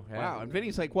 42. Yeah. Wow, and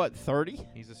Vinny's like, what, 30?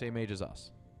 He's the same age as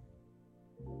us.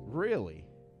 Really?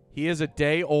 He is a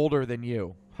day older than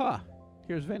you. Huh.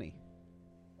 Here's Vinny.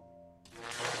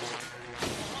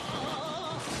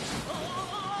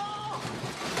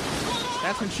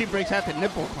 That's when she breaks out the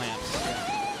nipple clamps.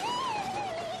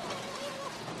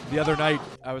 The other night,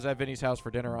 I was at Vinny's house for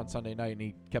dinner on Sunday night, and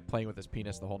he kept playing with his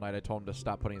penis the whole night. I told him to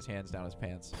stop putting his hands down his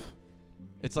pants.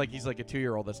 It's like he's like a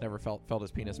 2-year-old that's never felt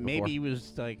his penis before. Maybe he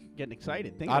was like getting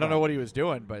excited. I don't know what he was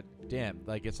doing, but damn,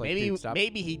 like it's like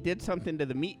maybe he did something to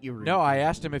the meat you were. No, I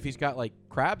asked him if he's got like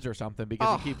crabs or something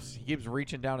because he keeps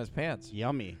reaching down his pants.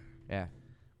 Yummy. Yeah.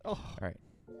 Oh. All right.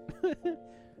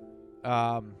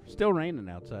 Still raining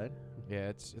outside. Yeah,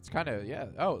 it's kind of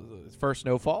Oh, it's first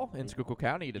snowfall in Schuylkill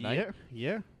County tonight.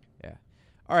 Yeah.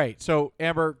 All right, so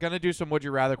Amber, gonna do some would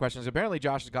you rather questions. Apparently,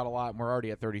 Josh has got a lot, and we're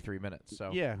already at 33 minutes. So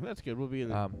yeah, that's good. We'll be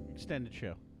in an extended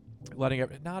show.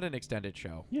 Not an extended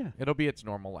show. Yeah, it'll be its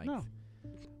normal length. No,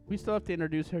 we still have to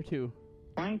introduce her too.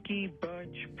 Frankie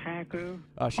Budge Packer.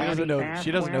 She doesn't know.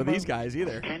 She doesn't know these guys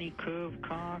either. Kenny Curve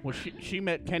Cock. Well, she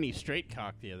met Kenny Straight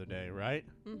Cock the other day, right?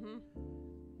 Mm-hmm.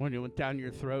 When you went down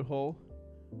your throat hole.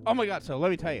 Oh my God! So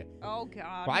let me tell you. Oh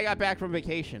God. Well, I got back from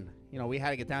vacation. We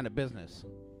had to get down to business.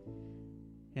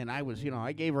 And I was,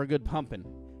 I gave her a good pumping.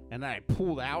 And then I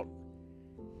pulled out.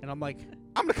 And I'm like,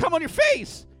 I'm going to come on your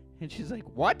face. And she's like,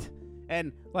 what?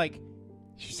 And like.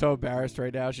 She's so embarrassed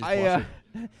right now. She's blushing.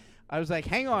 I was like,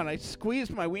 hang on. I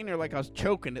squeezed my wiener like I was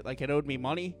choking it, like it owed me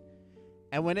money.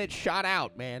 And when it shot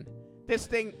out, man, this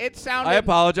thing, it sounded. I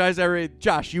apologize,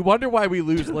 Josh. You wonder why we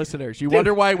lose listeners. You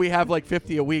wonder why we have like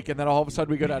 50 a week, and then all of a sudden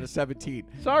we go down to 17.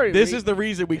 Sorry, This is the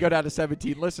reason we go down to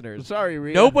 17 listeners. Sorry,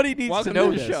 Rita. Nobody needs Welcome to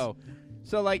know the this. Show.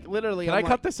 So, like, literally. Can I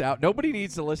cut this out? Nobody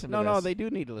needs to listen to this. No, they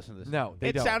do need to listen to this. No,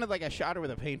 they don't. It sounded like I shot her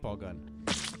with a paintball gun.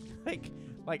 like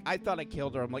I thought I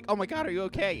killed her. I'm like, oh my God, are you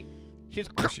okay? She's.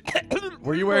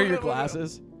 Were you wearing your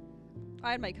glasses?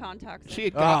 I had my contacts. She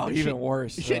had even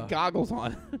worse. She had goggles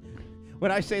on.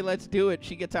 When I say let's do it,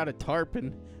 she gets out a tarp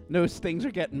and those things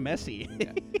are getting messy.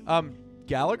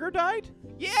 Gallagher died?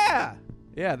 Yeah.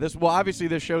 Yeah, obviously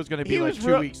this show's going to be like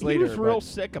 2 weeks later. He was real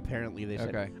sick, apparently, they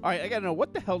said. Okay. All right, I got to know,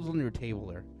 what the hell's on your table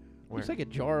there? Looks like a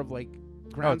jar of, like,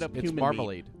 ground up human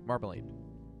marmalade. meat. Marmalade.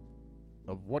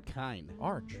 Of what kind?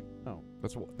 Orange. Oh.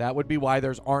 That would be why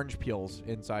there's orange peels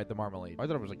inside the marmalade. I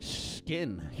thought it was like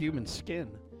skin, human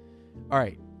skin. All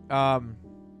right.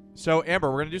 So, Amber,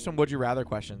 we're going to do some would you rather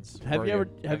questions. Have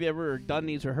you ever done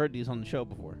these or heard these on the show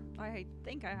before? I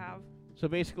think I have. So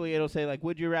basically, it'll say, like,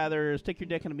 would you rather stick your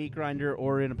dick in a meat grinder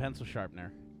or in a pencil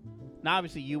sharpener? Now,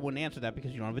 obviously, you wouldn't answer that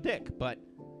because you don't have a dick, but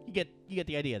you get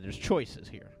the idea. There's choices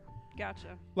here.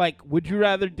 Gotcha. Like, would you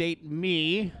rather date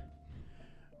me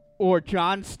or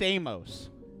John Stamos?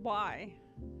 Why?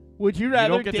 Would you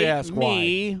rather don't get to date ask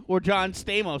me or John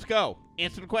Stamos? Go.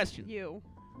 Answer the question. You.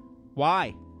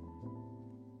 Why?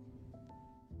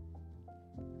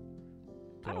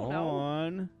 I don't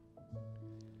know.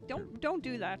 Don't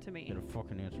do that to me. Gotta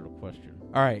fucking answer the question.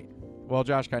 All right. Well,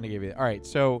 Josh kind of gave you that. All right.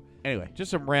 So Anyway.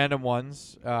 just some random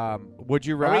ones. Would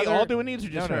you Are rather? we all doing these or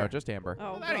just no, her? no, just Amber.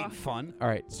 Oh, Well, that ain't God. fun. All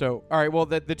right. So well,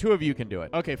 the two of you can do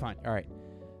it. Okay, fine. All right.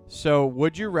 So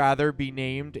would you rather be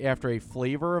named after a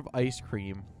flavor of ice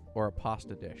cream or a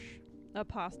pasta dish? A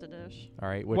pasta dish. All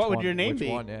right. Which What would one- your name which be?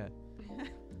 One? Yeah.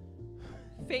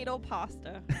 Fatal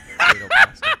pasta. Potato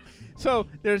pasta. So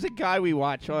there's a guy we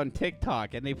watch on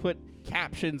TikTok, and they put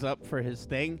captions up for his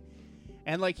thing,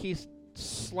 and like he's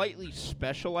slightly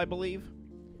special, I believe.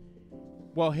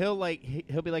 Well, he'll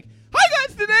be like, "Hi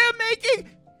guys, today I'm making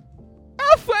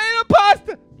Alfredo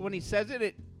pasta." When he says it,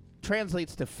 it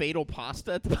translates to fatal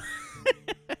pasta.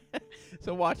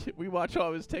 So we watch all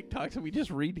of his TikToks, and we just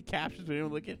read the captions. We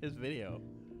don't look at his video.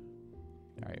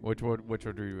 All right. Which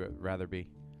would you rather be?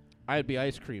 I'd be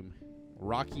ice cream,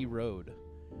 rocky road,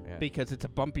 Yeah. because it's a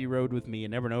bumpy road with me. You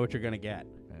never know what you're gonna get.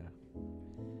 Yeah.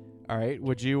 All right.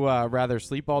 Would you rather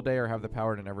sleep all day or have the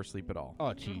power to never sleep at all? Oh,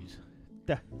 jeez.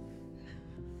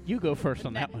 You go first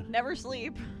on that one. Never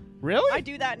sleep. Really? I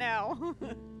do that now.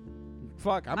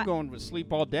 Fuck, I'm going with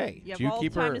sleep all day. You have Do you all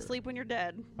keep the time her- to sleep when you're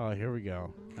dead. Oh, here we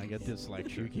go. I get this Do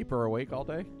lecture. you keep her awake all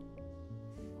day?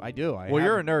 I do. Well,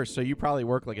 you're a nurse, so you probably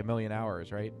work like 1,000,000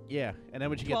 hours, right? Yeah, and then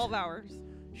when 12 hours.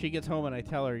 she gets home and I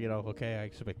tell her, okay, I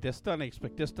expect this done, I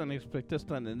expect this done, I expect this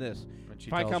done, and this. When she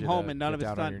If I tells come you home to and none get of it's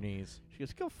down done- on your knees. She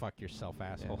goes, "Go fuck yourself,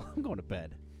 asshole. Yeah. I'm going to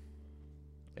bed."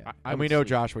 Yeah. I And we would know sleep.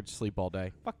 Josh would sleep all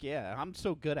day. Fuck yeah, I'm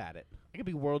so good at it. I could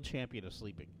be world champion of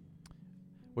sleeping.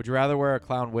 Would you rather wear a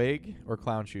clown wig or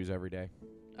clown shoes every day?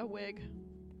 A wig.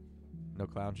 No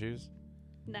clown shoes?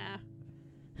 Nah.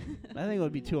 I think it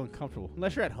would be too uncomfortable.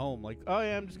 Unless you're at home, like, oh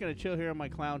yeah, I'm just going to chill here in my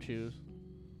clown shoes.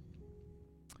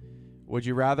 Would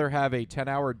you rather have a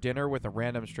 10-hour dinner with a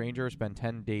random stranger or spend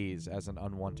 10 days as an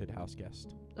unwanted house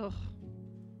guest? Ugh.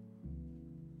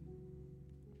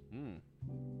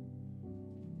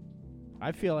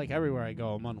 I feel like everywhere I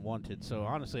go, I'm unwanted. So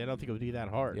honestly, I don't think it would be that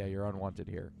hard. Yeah, you're unwanted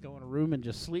here. Go in a room and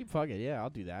just sleep. Fuck it. Yeah, I'll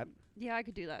do that. Yeah, I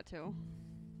could do that too.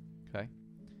 Okay.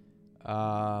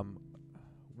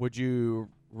 Would you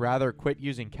rather quit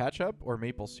using ketchup or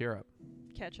maple syrup?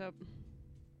 Ketchup.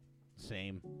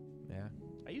 Same. Yeah.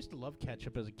 I used to love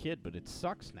ketchup as a kid, but it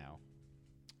sucks now.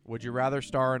 Would you rather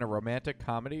star in a romantic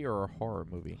comedy or a horror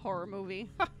movie? Horror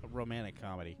movie. A romantic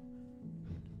comedy.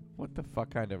 What the fuck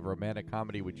kind of romantic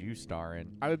comedy would you star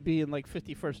in? I would be in like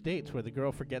 50 First Dates where the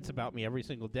girl forgets about me every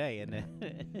single day, and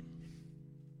then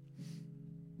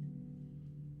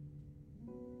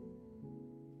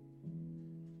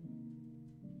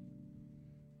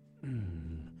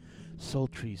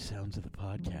sultry sounds of the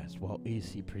podcast while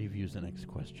AC previews the next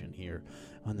question here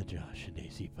on the Josh and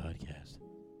AC podcast.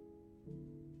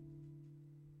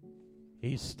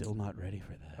 He's still not ready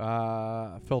for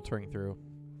that. Filtering through.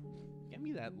 Give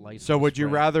me that license. So would you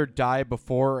spread. rather die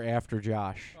before or after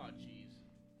Josh? Oh, jeez.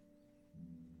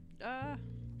 Uh,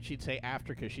 She'd say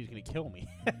after because she's going to kill me.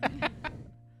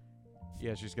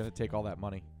 Yeah, she's going to take all that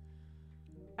money.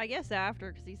 I guess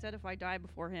after, because he said if I die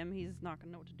before him, he's not going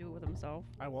to know what to do with himself.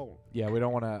 I won't. Yeah, we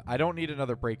don't want to. I don't need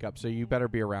another breakup, so you better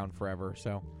be around forever.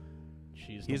 So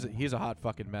he's a hot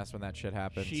fucking mess when that shit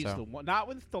happens. She's so. the one. Not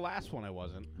with the last one. I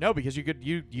wasn't. No, because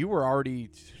you were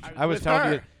already. I was with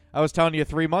her. I was telling you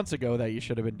 3 months ago that you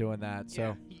should have been doing that.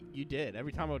 So Yeah, you did.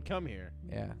 Every time I would come here.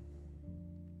 yeah.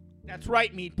 That's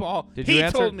right, Meatball. Did he you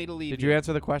answer? told me to leave. Did you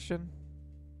answer the question?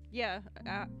 Yeah.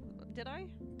 Did I?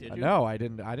 Did you? No, I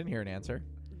didn't. I didn't hear an answer.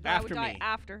 I After would die me.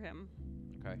 after him.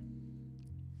 Okay.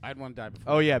 I'd want to die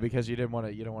before. Oh yeah, because you didn't want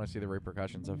to. You don't want to see the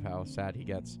repercussions of how sad he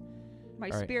gets. My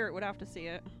All right. spirit would have to see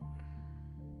it.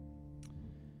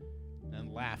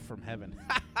 And laugh from heaven.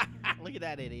 Look at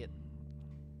that idiot.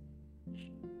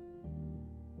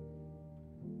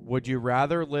 Would you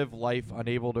rather live life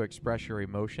unable to express your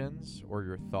emotions or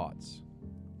your thoughts?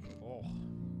 Oh,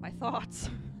 My thoughts.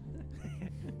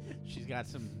 she's got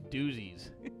some doozies.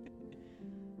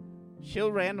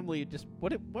 She'll randomly just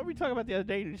what were we talking about the other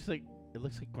day? And she's like, it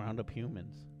looks like ground up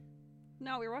humans.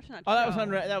 No, we were watching that Oh, that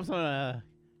was show. on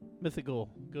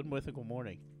Good Mythical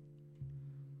Morning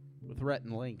with Rhett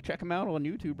and Link. Check him out on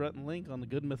YouTube, Rhett and Link on the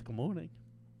Good Mythical Morning.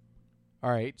 All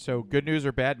right. So good news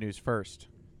or bad news first?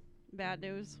 Bad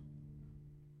news.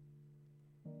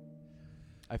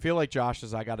 I feel like Josh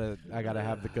is I gotta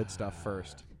have the good stuff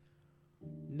first.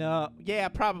 No, yeah,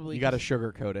 probably. You gotta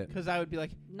sugarcoat it. Because I would be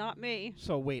like, Not me.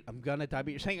 so wait, I'm gonna die,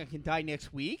 but you're saying I can die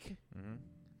next week?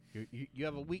 Mm-hmm. You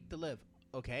have a week to live,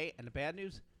 okay? And the bad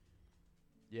news,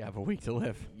 You have a week to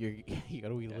live. you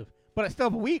got a week to live, but I still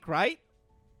have a week, right?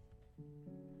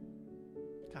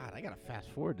 God, I gotta fast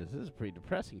forward this. This is pretty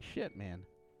depressing shit, man.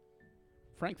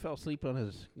 Frank fell asleep on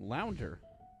his lounger.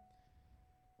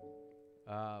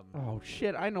 Oh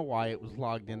shit! I know why it was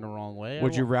logged in the wrong way.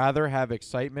 Would you rather have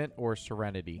excitement or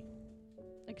serenity?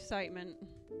 Excitement.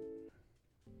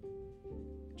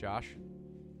 Josh?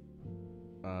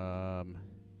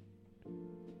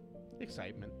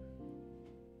 Excitement.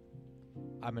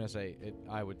 I'm gonna say it.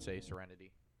 I would say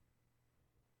serenity.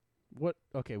 What?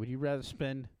 Okay, would you rather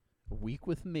spend a week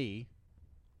with me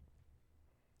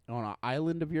on an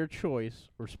island of your choice,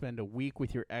 or spend a week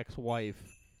with your ex-wife?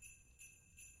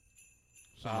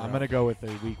 I'm gonna go with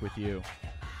a week with you.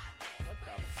 What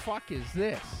the fuck is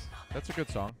this? That's a good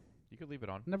song. You could leave it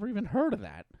on. Never even heard of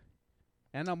that.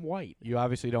 And I'm white. You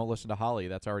obviously don't listen to Holly.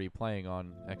 That's already playing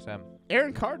on XM.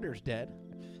 Aaron Carter's dead.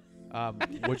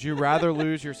 Would you rather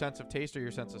lose your sense of taste or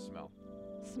your sense of smell?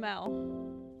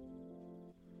 Smell.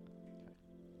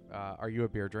 Are you a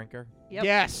beer drinker? Yep.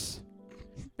 Yes.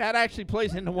 That actually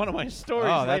plays into one of my stories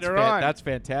that's later on. That's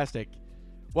fantastic.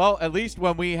 Well, at least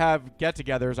when we have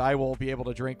get-togethers, I will be able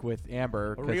to drink with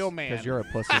Amber. A real man. Because you're a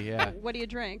pussy, yeah. What do you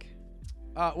drink?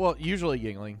 Well, usually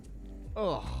Yingling.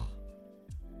 Ugh.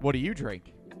 What do you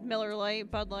drink? Miller Lite,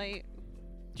 Bud Light.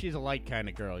 She's a light kind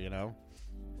of girl, you know.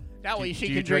 That way do she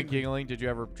you can drink Yingling? Did you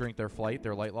ever drink their Flight,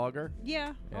 their light lager?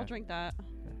 Yeah, Yeah. I'll drink that.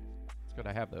 It's good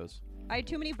I have those. I had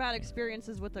too many bad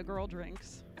experiences with the girl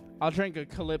drinks. I'll drink a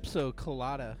Calypso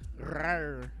Colada.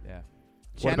 Rawr. Yeah.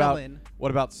 Gentlemen.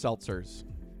 What about seltzers?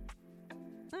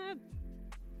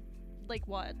 Like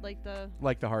what? Like the...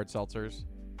 Like the hard seltzers?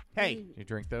 Hey, You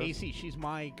drink those? AC, she's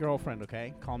my girlfriend,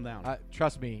 okay? Calm down.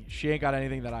 Trust me, she ain't got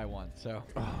anything that I want, so.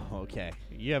 Oh, okay.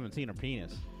 You haven't seen her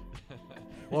penis.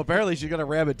 Well, apparently she's going to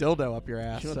ram a dildo up your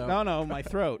ass. She wants, So. no, my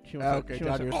throat. She wants Okay, she down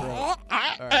wants your to- throat.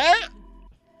 All right.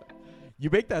 You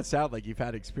make that sound like you've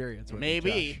had experience with it,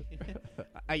 Maybe. Josh.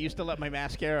 I used to let my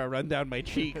mascara run down my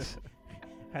cheeks.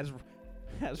 As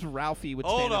Ralphie would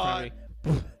Hold stand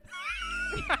in front of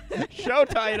me. Show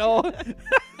title.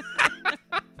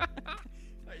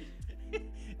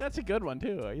 That's a good one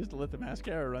too. I used to let the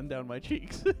mascara run down my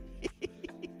cheeks.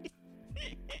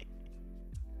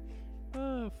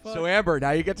 Oh, fuck. So Amber,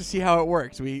 now you get to see how it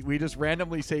works. We just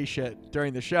randomly say shit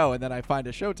during the show, and then I find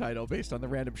a show title based on the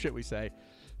random shit we say.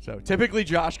 So typically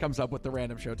Josh comes up with the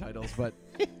random show titles, but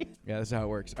yeah, that's how it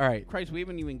works. All right. Christ, we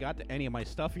haven't even got to any of my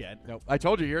stuff yet. Nope. I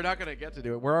told you you're not gonna get to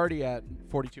do it. We're already at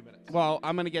 42 minutes. Well,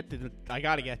 I'm gonna get to. I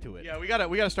gotta get to it. Yeah, we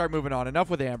gotta start moving on.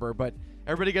 Enough with Amber, but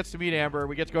everybody gets to meet Amber.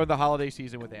 We get to go into the holiday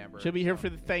season with Amber. She'll be here for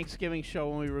the Thanksgiving show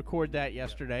when we record that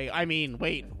yesterday. I mean,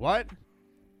 wait, what?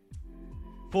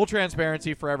 Full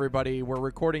transparency for everybody. We're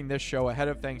recording this show ahead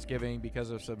of Thanksgiving because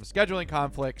of some scheduling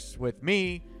conflicts with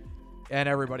me and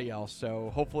everybody else.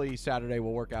 So hopefully Saturday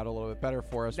will work out a little bit better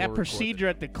for us. That We'll procedure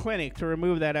at the clinic to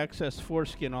remove that excess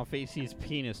foreskin off AC's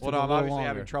penis. Well, took no, a I'm little obviously longer.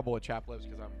 having trouble with chapped lips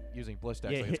because I'm using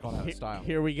Blistex. Yeah, Like it's gone out of style.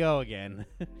 Here we go again.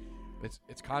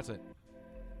 It's constant.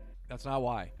 That's not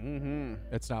why. Mm-hmm.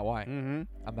 It's not why. Mm-hmm.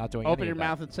 I'm not doing Open any your of that.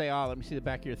 mouth and say, "Oh, let me see the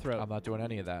back of your throat." I'm not doing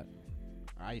any of that.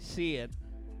 I see it.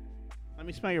 Let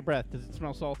me smell your breath. Does it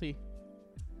smell salty?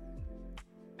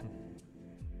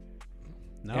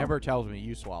 No. Amber tells me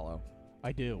you swallow.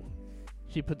 I do.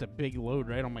 She puts a big load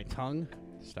right on my tongue.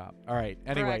 Stop. All right.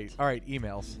 Anyway. Correct. All right.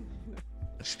 Emails.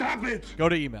 Stop it! Go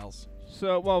to emails.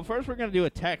 So, well, first we're going to do a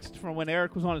text from when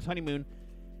Eric was on his honeymoon.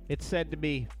 It said to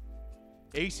me,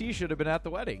 AC should have been at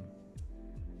the wedding.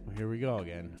 well, here we go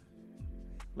again.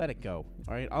 Let it go.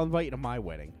 All right, I'll invite you to my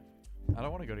wedding. I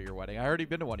don't want to go to your wedding. I already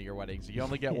been to one of your weddings. You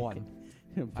only get one.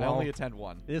 I Well, only attend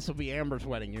one. this will be Amber's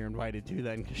wedding you're invited to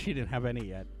then, because she didn't have any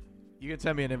yet. You can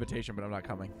send me an invitation, but I'm not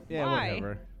coming. Yeah, Why?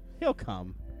 whatever. He'll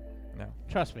come. No.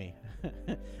 Trust me.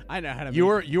 I know how to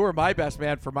You were my best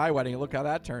man for my wedding. Look how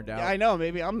that turned out. Yeah, I know.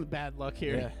 Maybe I'm the bad luck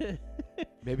here.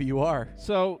 Maybe you are.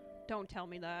 So Don't tell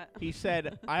me that. he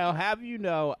said, I'll have you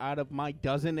know, out of my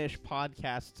dozen-ish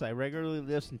podcasts I regularly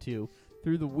listen to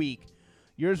through the week,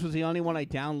 yours was the only one I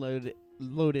downloaded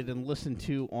and listened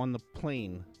to on the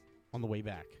plane on the way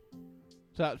back.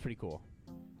 So that was pretty cool.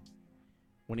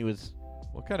 When he was...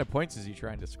 What kind of points is he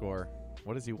trying to score?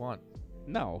 What does he want?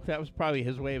 No, that was probably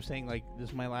his way of saying, like, this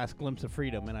is my last glimpse of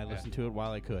freedom, and I listened to it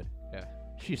while I could. Yeah.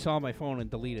 She saw my phone and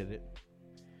deleted it.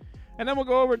 And then we'll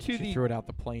go over to She threw it out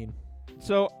the plane.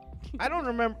 So, I don't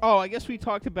remember... Oh, I guess we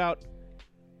talked about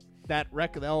that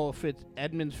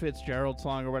Edmund Fitzgerald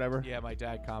song or whatever. Yeah, my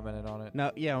dad commented on it.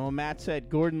 No, yeah. Well, Matt said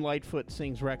Gordon Lightfoot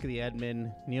sings "Wreck of the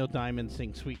Edmund." Neil Diamond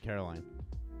sings "Sweet Caroline."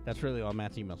 That's really all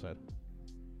Matt's email said.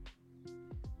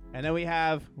 And then we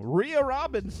have Rhea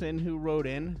Robinson, who wrote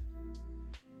in,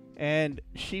 and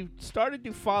she started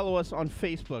to follow us on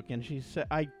Facebook, and she said,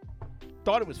 I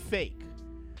thought it was fake.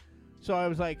 So I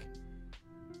was like,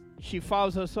 she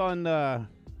follows us on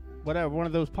one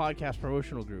of those podcast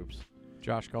promotional groups.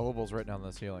 Josh Gullible's written on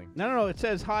the ceiling. No. It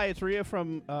says, hi, it's Rhea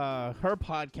from her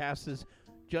podcast is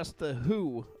Just the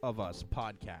Who of Us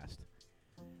podcast.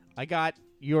 I got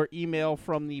your email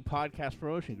from the podcast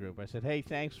promotion group. I said, hey,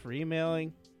 thanks for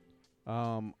emailing.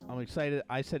 I'm excited.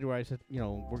 I said to her,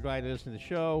 we're glad to listen to the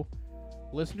show.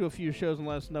 Listen to a few shows and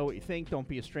let us know what you think. Don't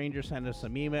be a stranger. Send us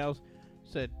some emails.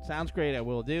 Said, sounds great. I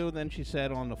will do. Then she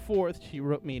said on the 4th, she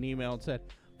wrote me an email and said,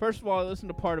 first of all, I listened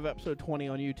to part of episode 20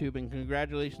 on YouTube, and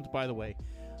congratulations, by the way.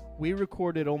 We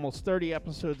recorded almost 30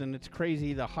 episodes, and it's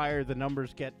crazy. The higher the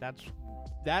numbers get,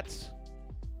 that's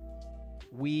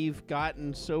we've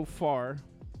gotten so far,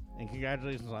 and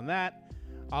congratulations on that.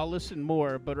 I'll listen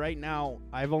more, but right now,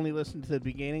 I've only listened to the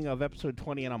beginning of episode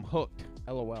 20, and I'm hooked.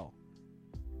 LOL.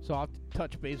 So I'll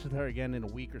touch base with her again in a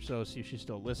week or so, see if she's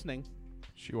still listening.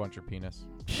 She wants your penis.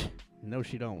 No,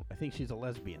 she don't. I think she's a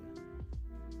lesbian.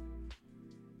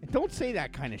 And don't say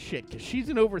that kind of shit, because she's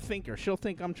an overthinker. She'll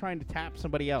think I'm trying to tap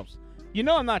somebody else. You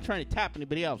know I'm not trying to tap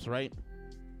anybody else, right?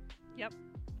 Yep.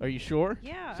 Are you sure?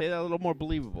 Yeah. Say that a little more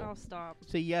believable. Oh, stop.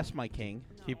 Say yes, my king.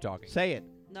 No. Keep talking. Say it.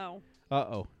 No.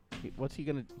 Uh-oh. What's he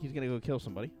gonna? He's gonna go kill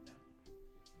somebody.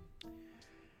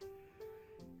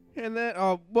 And then,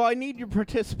 I need your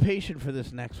participation for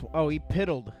this next one. Oh, he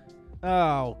piddled.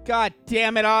 Oh, god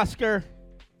damn it, Oscar!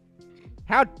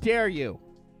 How dare you?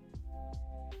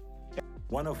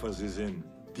 One of us is in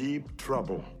deep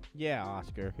trouble. Yeah,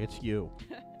 Oscar, it's you.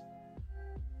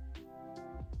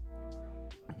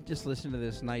 Just listen to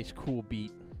this nice, cool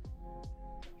beat.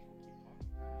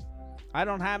 I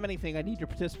don't have anything. I need your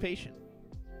participation.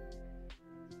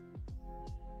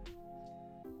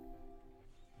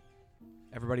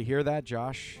 Everybody hear that?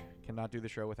 Josh cannot do the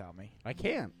show without me. I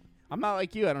can't. I'm not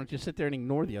like you. I don't just sit there and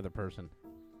ignore the other person.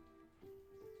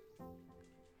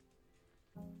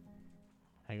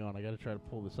 Hang on. I got to try to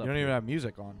pull this up. You don't even have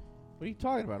music on. What are you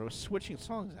talking about? I was switching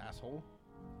songs, asshole.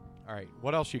 All right.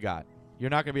 What else you got? You're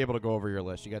not going to be able to go over your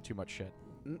list. You got too much shit.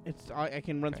 I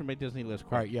can run through my Disney list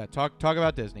quick. All right. Yeah. Talk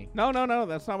about Disney. No.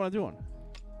 That's not what I'm doing.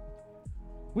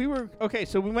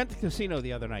 So we went to the casino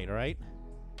the other night, all right?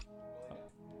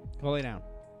 Go lay down.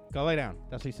 Go lay down.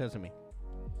 That's what he says to me.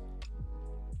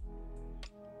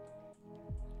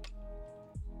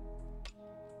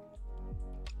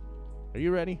 Are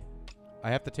you ready? I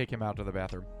have to take him out to the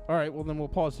bathroom. All right, well, then we'll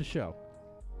pause the show.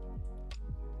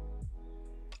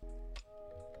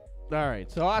 All right,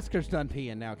 so Oscar's done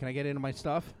peeing now. Can I get into my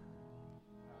stuff?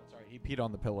 Sorry, he peed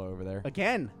on the pillow over there.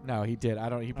 Again? No, he did.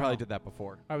 He probably did that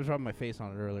before. I was rubbing my face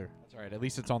on it earlier. That's all right. At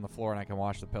least it's on the floor and I can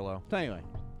wash the pillow. So anyway.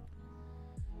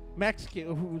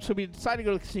 So we decided to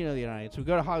go to the casino the other night. So we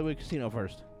go to Hollywood Casino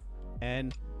first.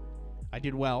 And I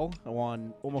did well. I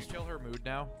won almost... Did you kill her mood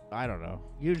now? I don't know.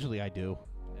 Usually I do.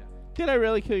 Yeah. Did I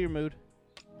really kill your mood?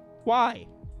 Why?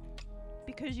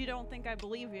 Because you don't think I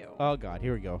believe you. Oh, God.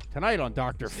 Here we go. Tonight on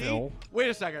Dr. Phil. Wait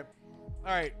a second.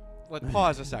 All right. Let's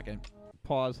pause a second.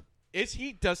 Pause.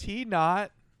 Does he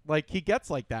not... he gets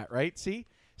like that, right? See,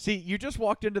 you just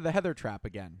walked into the Heather trap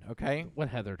again, okay? What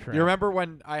Heather trap? You remember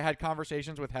when I had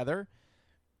conversations with Heather?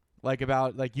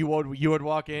 You would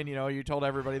walk in, you told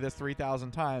everybody this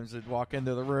 3,000 times. You'd walk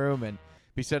into the room and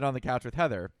be sitting on the couch with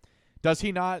Heather. Does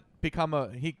he not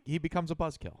become he becomes a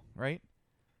buzzkill, right?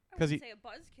 I wouldn't say a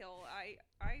buzzkill.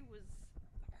 I was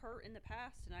hurt in the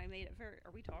past, and I made it very...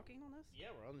 Are we talking on this? Yeah,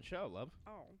 we're on the show, love.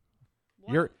 Oh.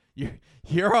 Well,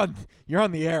 You're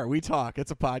on the air. We talk. It's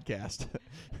a podcast.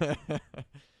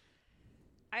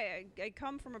 I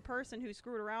come from a person who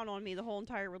screwed around on me the whole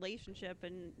entire relationship,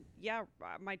 and yeah,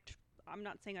 I'm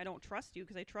not saying I don't trust you,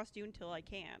 because I trust you until I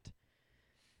can't.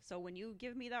 So when you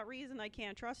give me that reason I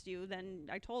can't trust you, then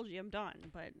I told you I'm done.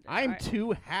 But I'm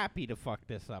too happy to fuck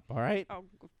this up, all right? Oh,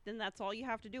 then that's all you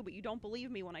have to do, but you don't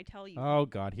believe me when I tell you. Oh,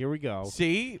 God, here we go.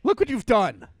 See? Look what you've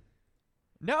done.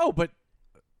 No, but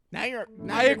I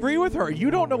agree with her. You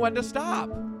don't know when to stop.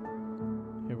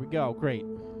 Here we go. Great.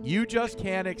 You just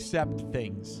can't accept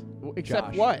things. Accept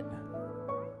Josh. what?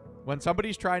 When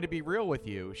somebody's trying to be real with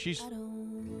you,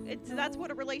 That's what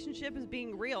a relationship is,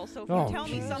 being real. So if Oh, you tell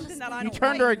me Jesus. something that I You don't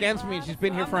turned her like, against me, and she's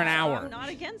been here for an hour. I'm not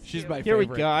against She's you. my Here we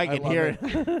favorite. go. I can love hear it.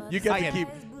 it. You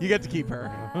get to keep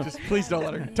her. Just please don't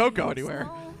let her. Don't go anywhere.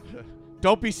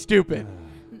 Don't be stupid.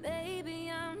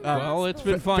 Baby, I'm Well, it's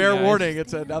been fun. Fair guys. warning,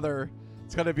 it's another.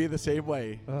 It's gonna be the same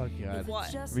way. Oh God.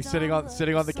 What? We'll be sitting on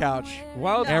the couch.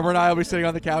 Well, Amber and I will be sitting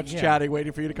on the couch Yeah. chatting,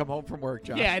 waiting for you to come home from work,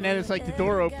 Josh. yeah, and then it's like the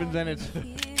door opens and it's.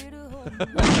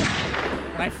 and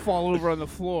I fall over on the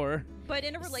floor. But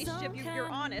in a relationship, you're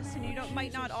honest, and you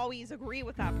might not always agree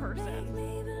with that person.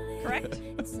 Correct?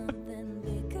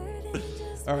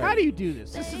 All right. How do you do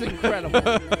this? This is incredible.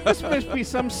 This must be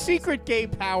some secret gay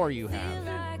power you have.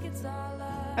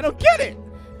 I don't get it.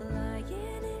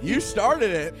 You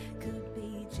started it.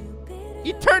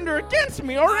 You turned her against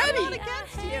me I'm already. not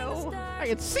against you. I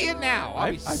can see it now.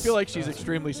 I feel like she's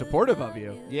extremely supportive of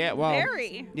you. Yeah, well.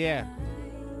 Very. Yeah.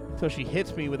 So she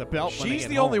hits me with a belt. when I She's get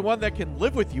the only home. one that can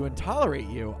live with you and tolerate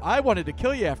you. I wanted to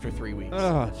kill you after 3 weeks.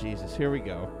 Oh, Jesus. Here we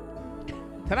go.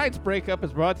 Tonight's breakup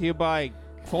is brought to you by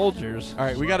Folgers. All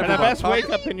right, we got to And the move on. best wake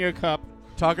up in your cup.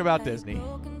 Talk about Disney.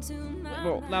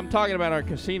 Well, I'm talking about our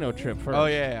casino trip first. Oh,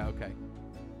 yeah, okay.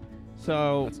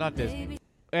 So, That's not Disney.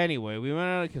 anyway, we went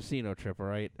on a casino trip, all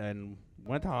right? And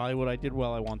went to Hollywood. I did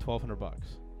well. I won $1,200.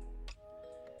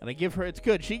 And I give her, it's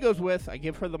good. She goes with, I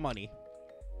give her the money.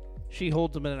 She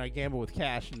holds them and I gamble with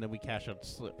cash, and then we cash out the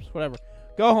slips. Whatever.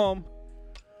 Go home.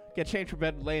 Get changed for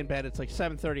bed, lay in bed. It's like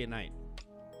 7:30 at night.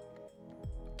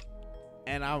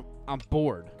 And I'm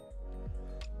bored.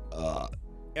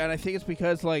 And I think it's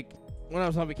because, like, when I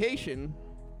was on vacation,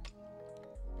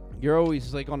 you're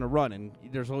always, like, on the run, and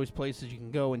there's always places you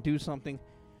can go and do something.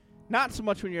 Not so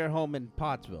much when you're at home in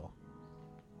Pottsville.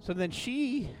 So then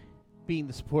she, being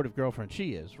the supportive girlfriend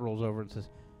she is, rolls over and says,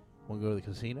 "Want to go to the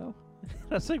casino?"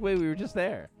 I was like, "Wait, we were just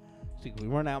there." She's like, "We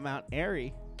weren't out Mount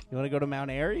Airy. You want to go to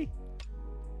Mount Airy?"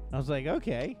 I was like,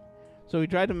 "Okay." So we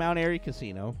drive to Mount Airy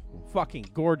Casino. Fucking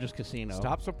gorgeous casino.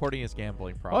 Stop supporting his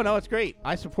gambling problem. Oh, no, it's great.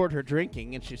 I support her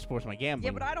drinking, and she supports my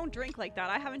gambling. Yeah, but I don't drink like that.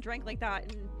 I haven't drank like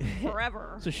that in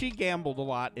forever. So she gambled a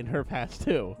lot in her past,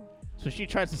 too. So she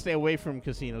tries to stay away from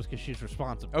casinos because she's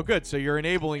responsible. Oh, good. So you're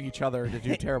enabling each other to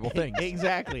do terrible things.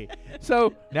 Exactly.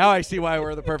 So Now I see why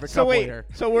we're the perfect so couple wait. here.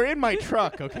 So we're in my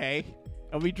truck, okay?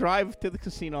 And we drive to the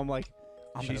casino. I'm like,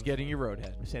 She's getting you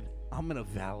roadhead. I said, I'm going to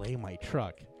valet my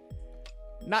truck.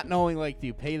 Not knowing, like, do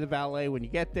you pay the valet when you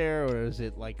get there, or is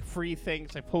it, like, free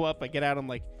things? I pull up, I get out, I'm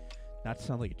like, not to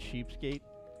sound like a cheapskate.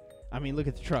 I mean, look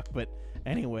at the truck, but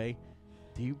anyway,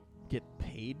 do you get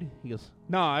paid? He goes,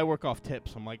 no, I work off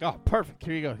tips. I'm like, oh, perfect.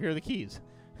 Here you go. Here are the keys.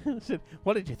 I said,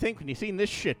 what did you think when you seen this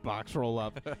shit box roll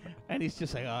up? And he's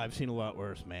just like, oh, I've seen a lot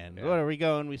worse, man. Yeah. What are we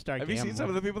going? We start Have you seen gambling. some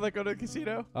of the people that go to the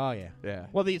casino? Oh, yeah. Yeah.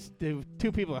 Well, the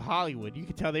two people in Hollywood, you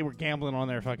could tell they were gambling on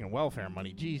their fucking welfare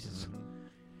money. Jesus.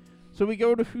 So we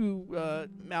go to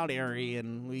Mount Airy,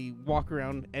 and we walk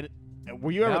around. And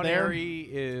were you ever Mount there? Airy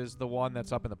is the one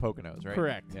that's up in the Poconos, right?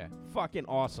 Correct. Yeah. Fucking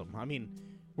awesome. I mean,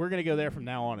 we're going to go there from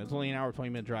now on. It's only an hour,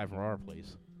 20-minute drive from our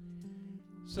place.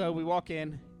 So we walk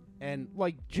in, and,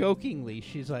 like, jokingly,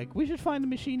 she's like, we should find the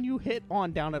machine you hit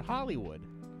on down at Hollywood.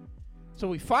 So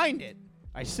we find it.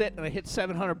 I sit, and I hit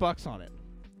 $700 on it.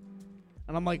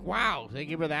 And I'm like, wow. They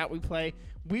give her that. We play.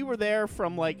 We were there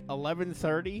from, like,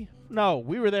 11:30. No,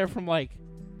 we were there from, like,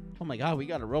 oh, my God, we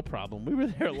got a real problem. We were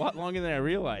there a lot longer than I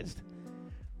realized.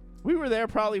 We were there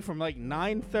probably from, like,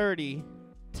 9:30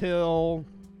 till...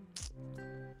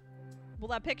 Well,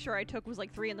 that picture I took was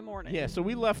like 3 in the morning. Yeah, so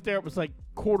we left there. It was like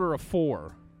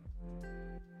 3:45.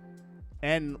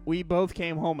 And we both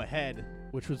came home ahead,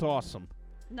 which was awesome.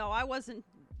 No, I wasn't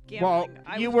Well, gambling.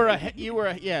 I you was were drinking. ahead. You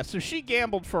were yeah. So she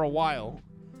gambled for a while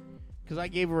because I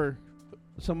gave her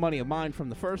some money of mine from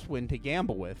the first win to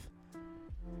gamble with,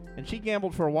 and she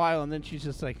gambled for a while, and then she's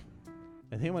just like,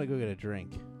 "I think I'm gonna go get a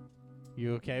drink.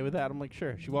 You okay with that?" I'm like,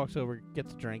 "Sure." She walks over,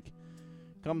 gets a drink,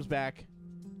 comes back,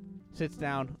 sits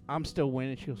down. I'm still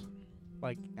winning. She goes,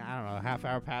 like, I don't know, a half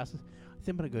hour passes. I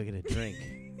think I'm gonna go get a drink.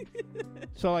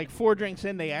 So like 4 drinks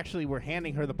in, they actually were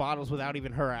handing her the bottles without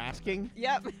even her asking.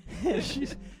 Yep.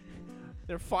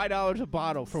 They're $5 a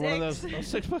bottle for one of those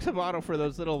 $6 a bottle for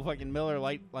those little fucking Miller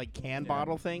Lite like can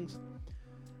bottle things.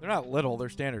 They're not little. They're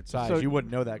standard size. So- You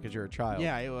wouldn't know that because you're a child.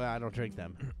 Yeah, I don't drink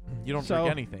them. You don't So-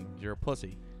 drink anything. You're a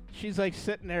pussy. She's like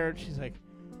sitting there and she's like,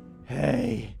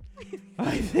 "Hey,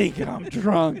 I think I'm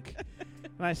drunk."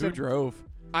 And I Who said, drove?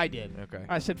 "I did." Okay.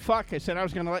 I said, "Fuck." I said I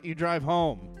was gonna let you drive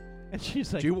home. And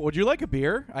she's like, Would you like a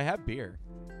beer? I have beer.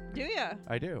 Do ya?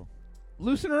 I do.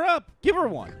 "Loosen her up. Give her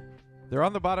one." They're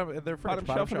on the bottom. They're Bottom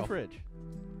shelf in the fridge.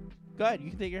 Go ahead. You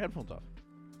can take your headphones off.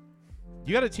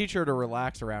 You got to teach her to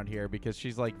relax around here because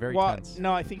she's like very tense.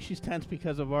 No, I think she's tense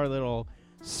because of our little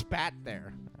spat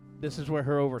there. This is where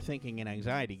her overthinking and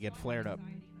anxiety get flared up.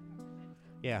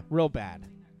 Yeah, real bad.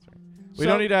 We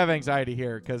don't need to have anxiety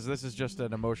here because this is just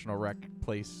an emotional wreck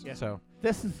place. Yeah. So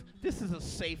This is a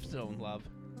safe zone, love.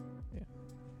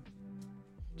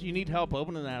 Do you need help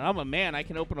opening that? I'm a man. I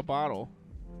can open a bottle.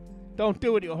 Don't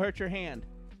do it. You'll hurt your hand.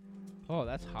 Oh,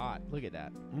 that's hot. Look at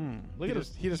that. Look at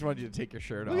this. He just wanted you to take your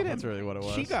shirt Look off. at That's him. really what it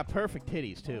was. She got perfect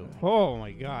titties, too. Oh,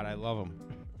 my God. I love them.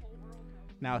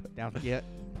 Now, yeah.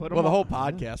 Put them Well, the on. whole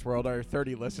podcast world, our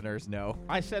 30 listeners know.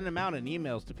 I send them out in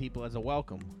emails to people as a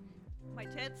welcome. My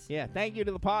tits. Yeah, thank you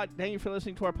to the Thank you for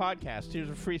listening to our podcast. Here's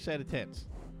a free set of tits.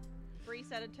 Free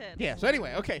set of tits. Yeah. So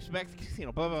anyway, okay. So back to the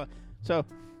casino. Blah blah. Blah. So,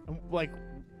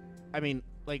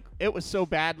 it was so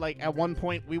bad. Like at one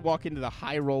point, we walk into the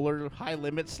high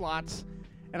limit slots,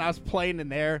 and I was playing in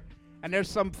there, and there's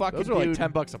some fucking Those are dude.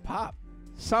 like $10 a pop.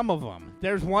 Some of them.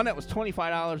 There's one that was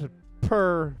 $25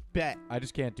 per bet. I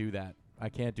just can't do that. I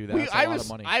can't do that. That's a lot of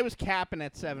money. I was capping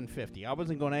at $7.50. I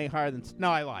wasn't going any higher than.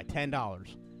 No, I lied.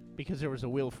 $10 because there was a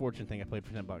Wheel of Fortune thing I played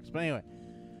for $10. But anyway,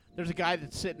 there's a guy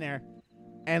that's sitting there,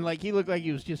 and like he looked like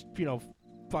he was just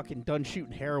fucking done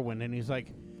shooting heroin, and he's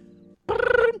like,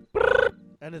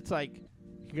 and it's like,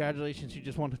 congratulations, you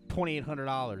just won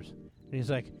 $2,800. And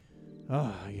he's like,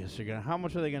 oh, I guess they're gonna. How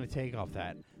much are they gonna take off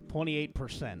that?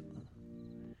 28%. And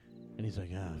he's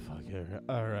like, ah, fuck it.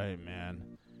 All right, man.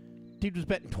 Dude was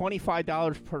betting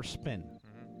 $25 per spin.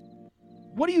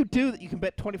 What do you do that you can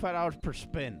bet $25 per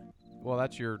spin? Well,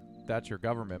 that's your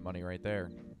government money right there.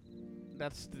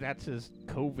 That's his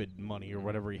COVID money or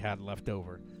whatever he had left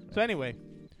over. So anyway,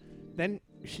 then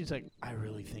she's like, I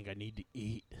really think I need to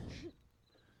eat.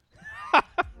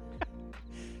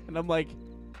 And I'm like,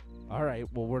 all right,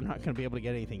 well, we're not going to be able to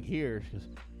get anything here. She goes,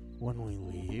 when we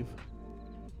leave.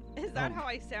 Is that how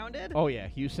I sounded? Oh, yeah,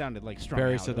 you sounded like strung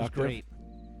Very out. It was seductive. great.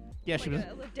 Yeah, she was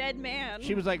a dead man.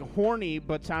 She was like horny,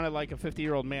 but sounded like a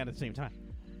 50-year-old man at the same time.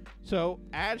 So,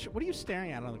 what are you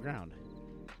staring at on the ground?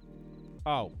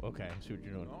 Oh, okay. I see what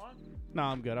you're doing. No,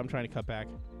 I'm good. I'm trying to cut back.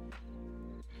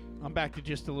 I'm back to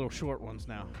just the little short ones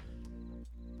now.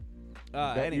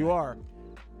 Anyway. You are.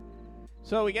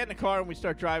 So we get in the car and we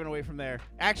start driving away from there.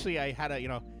 Actually, I had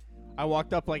I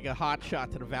walked up like a hot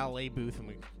shot to the valet booth and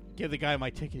we give the guy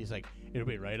my ticket. He's like, it'll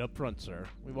be right up front, sir.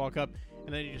 We walk up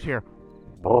and then you just hear,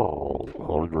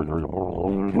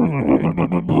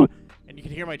 and you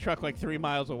can hear my truck like 3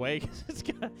 miles away because it's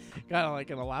got like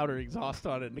a louder exhaust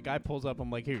on it. And the guy pulls up. I'm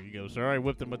like, here you go, sir. I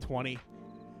whipped him a 20.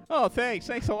 Oh, thanks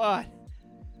a lot.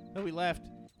 Then we left.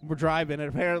 We're driving, and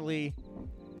apparently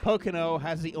Pocono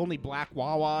has the only black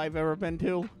Wawa I've ever been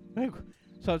to.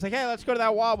 So it's like, hey, let's go to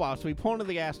that Wawa. So we pull into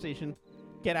the gas station,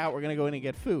 get out. We're gonna go in and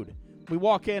get food. We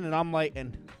walk in, and I'm like,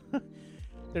 and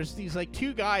there's these like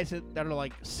two guys that are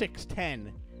like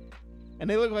 6'10", and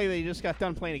they look like they just got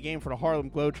done playing a game for the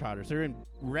Harlem Globetrotters. They're in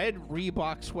red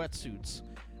Reebok sweatsuits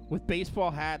with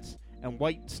baseball hats and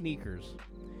white sneakers.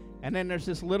 And then there's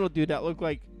this little dude that looked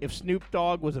like if Snoop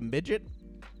Dogg was a midget.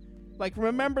 Like,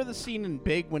 remember the scene in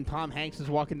Big when Tom Hanks is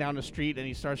walking down the street and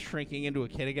he starts shrinking into a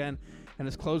kid again, and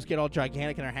his clothes get all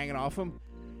gigantic and they're hanging off him?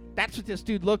 That's what this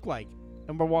dude looked like.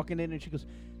 And we're walking in and she goes,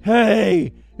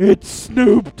 hey, it's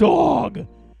Snoop Dogg. And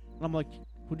I'm like,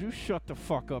 would you shut the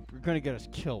fuck up? You're going to get us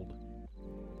killed.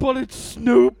 But it's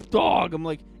Snoop Dogg. I'm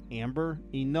like, Amber,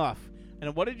 enough.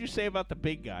 And what did you say about the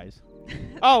big guys?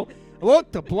 Oh,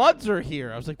 look, the Bloods are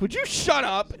here. I was like, would you shut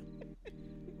up?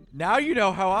 Now you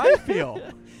know how I feel.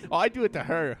 Oh, I do it to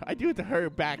her. I do it to her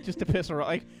back just to piss her off.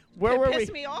 Like, where were we?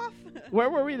 Piss me off? Where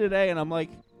were we today? And I'm like,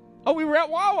 oh, we were at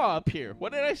Wawa up here.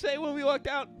 What did I say when we walked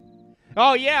out?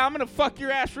 Oh, yeah, I'm going to fuck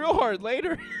your ass real hard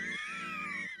later.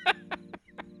 Oh,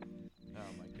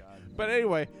 my God. But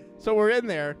anyway, so we're in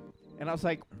there, and I was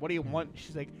like, what do you want?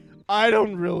 She's like, I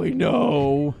don't really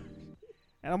know.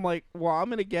 And I'm like, well, I'm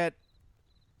going to get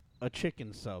a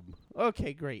chicken sub.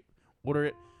 Okay, great. Order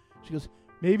it. She goes,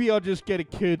 maybe I'll just get a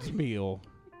kid's meal.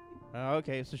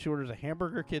 Okay, so she orders a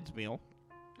hamburger kid's meal,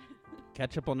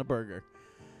 ketchup on the burger,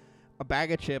 a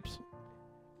bag of chips,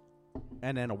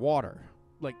 and then a water.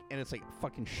 And it's like a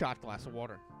fucking shot glass of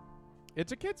water.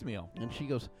 It's a kid's meal. And she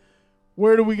goes,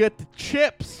 where do we get the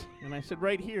chips? And I said,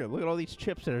 right here. Look at all these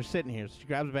chips that are sitting here. So she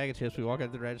grabs a bag of chips. We walk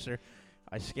out to the register.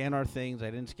 I scan our things.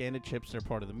 I didn't scan the chips. They're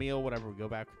part of the meal, whatever. We go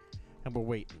back, and we're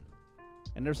waiting.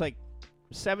 And there's like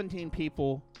 17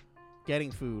 people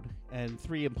getting food and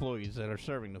 3 employees that are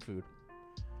serving the food.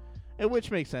 And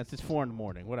which makes sense. It's 4 in the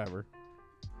morning, whatever.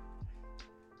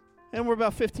 And we're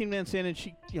about 15 minutes in, and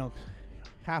she,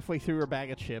 halfway through her bag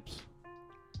of chips,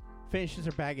 finishes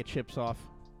her bag of chips off,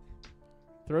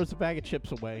 throws the bag of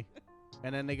chips away,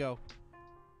 and then they go,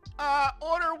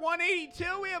 order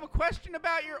 182, we have a question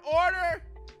about your order.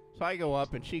 So I go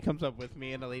up, and she comes up with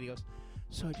me, and the lady goes,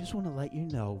 so I just want to let you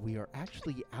know we are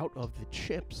actually out of the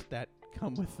chips that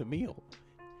come with the meal.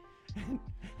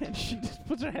 And she just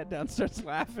puts her head down, starts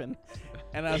laughing.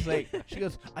 And I was like, she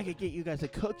goes, I could get you guys a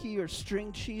cookie or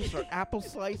string cheese or apple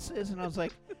slices. And I was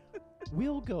like,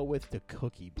 we'll go with the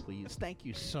cookie, please. Thank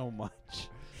you so much.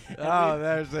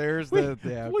 And there's the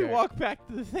yeah. Okay. We walk back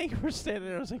to the thing. We're standing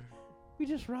there. I was like, we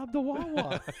just robbed the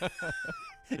Wawa.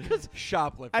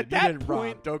 Shoplifting. At You that didn't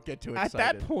point, rob. Don't get too At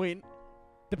excited. that point,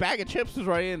 the bag of chips was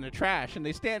right in the trash, and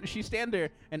she stand there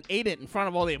and ate it in front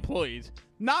of all the employees.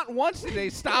 Not once did they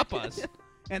stop us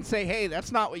and say, "Hey,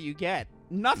 that's not what you get."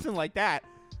 Nothing like that.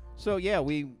 So yeah,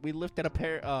 we lifted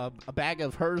a bag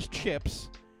of hers chips,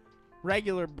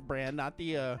 regular brand, not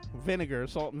the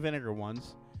salt and vinegar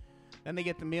ones. Then they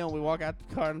get the meal, and we walk out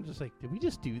the car, and I'm just like, "Did we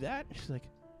just do that?" And she's like,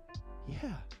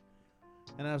 "Yeah."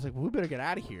 And I was like, well, "We better get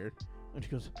out of here." And she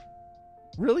goes,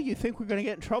 "Really? You think we're going to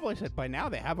get in trouble?" I said, "By now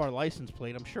they have our license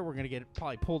plate. I'm sure we're going to get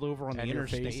probably pulled over on the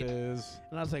interstate." And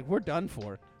I was like, "We're done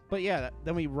for." But yeah,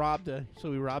 then we robbed the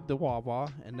Wawa,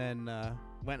 and then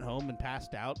went home and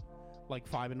passed out like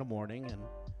 5 a.m. and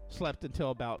slept until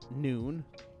about noon.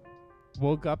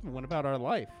 Woke up and went about our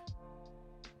life.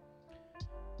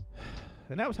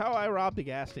 And that was how I robbed a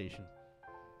gas station.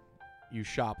 You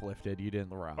shoplifted. You didn't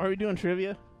rob. Are we doing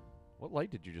trivia? What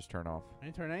light did you just turn off? I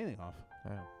didn't turn anything off.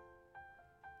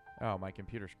 Oh, my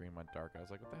computer screen went dark. I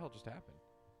was like, what the hell just happened?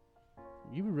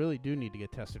 You really do need to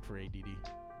get tested for ADD.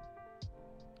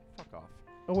 Fuck off.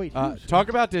 Oh, wait. Talk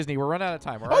about Disney. We're running out of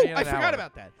time. We're already in I an forgot hour.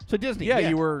 about that. So Disney. Yeah,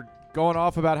 you were going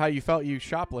off about how you felt you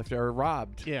shoplifted or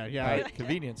robbed. Yeah. At a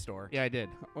convenience store. Yeah, I did.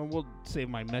 We'll save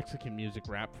my Mexican music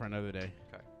rap for another day.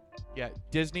 Okay. Yeah,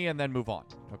 Disney and then move on.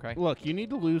 Okay. Look, you need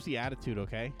to lose the attitude,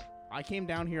 okay? I came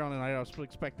down here on a night I was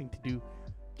expecting to do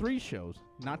 3 shows,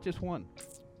 not just 1.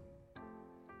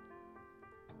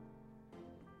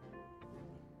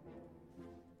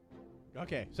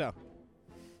 Okay, so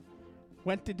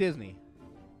went to Disney.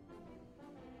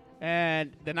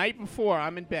 And the night before,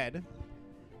 I'm in bed.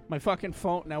 My fucking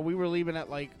phone. Now, we were leaving at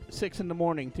like 6 in the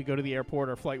morning to go to the airport.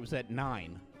 Our flight was at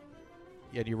 9.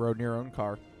 Yeah, you rode in your own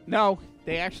car. No,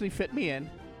 they actually fit me in.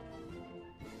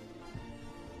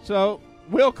 So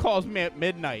Will calls me at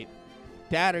midnight.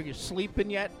 "Dad, are you sleeping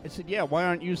yet?" I said, "Yeah, why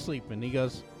aren't you sleeping?" He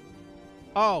goes,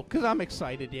 "Oh, because I'm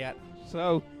excited yet."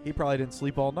 So He probably didn't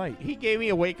sleep all night. he gave me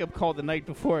a wake-up call the night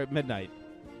before at midnight.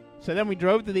 So then we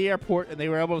drove to the airport, and they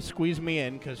were able to squeeze me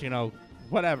in because,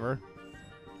 whatever.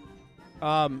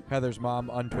 Heather's mom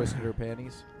untwisted her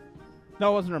panties.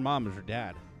 No, it wasn't her mom. It was her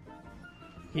dad.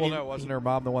 No, wasn't her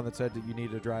mom the one that said that you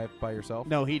need to drive by yourself?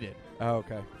 No, he did. Oh,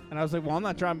 okay. And I was like, well, I'm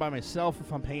not driving by myself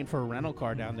if I'm paying for a rental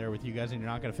car down there with you guys, and you're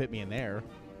not going to fit me in there.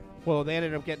 Well, they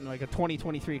ended up getting like a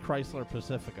 2023 Chrysler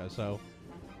Pacifica, so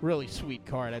really sweet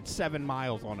car. It had 7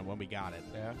 miles on it when we got it.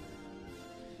 Yeah.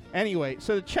 Anyway,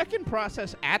 so the check-in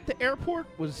process at the airport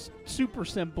was super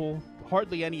simple,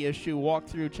 hardly any issue. Walk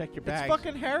through, check your bags. It's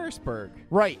fucking Harrisburg.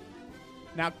 Right.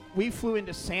 Now, we flew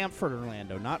into Sanford,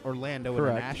 Orlando, not Orlando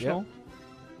Correct, International. yep.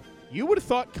 You would have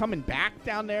thought coming back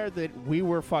down there that we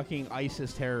were fucking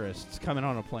ISIS terrorists coming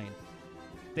on a plane.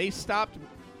 They stopped.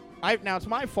 Now, it's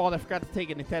my fault. I forgot to take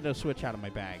a Nintendo Switch out of my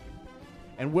bag.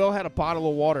 And Will had a bottle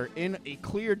of water in a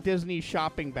clear Disney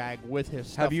shopping bag with his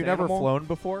stuffed Have you never animal. flown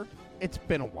before? It's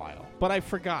been a while, but I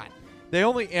forgot. They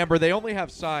only have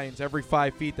signs every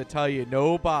 5 feet that tell you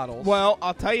no bottles. Well,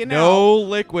 I'll tell you now. No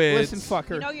liquids. Listen,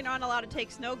 fucker. You're not allowed to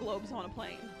take snow globes on a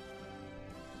plane.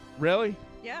 Really?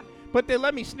 Yeah. But they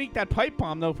let me sneak that pipe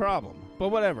bomb, no problem. But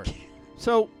whatever.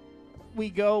 So we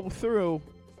go through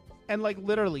and,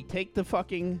 literally take the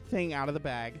fucking thing out of the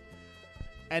bag.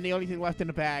 And the only thing left in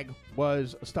the bag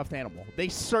was a stuffed animal. They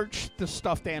searched the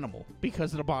stuffed animal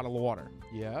because of the bottle of water.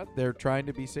 Yeah, they're trying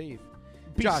to be safe.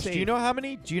 Be Josh, safe. do you know how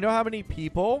many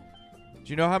people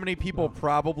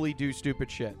probably do stupid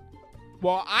shit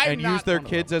Well, and use their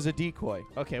kids as a decoy?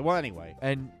 Okay, well, anyway.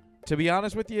 And to be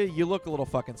honest with you, you look a little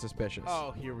fucking suspicious.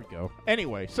 Oh, here we go.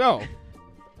 Anyway, so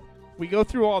we go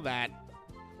through all that.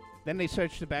 Then they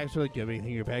search the bags. They're like, "Do you have anything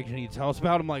in your bag you need to tell us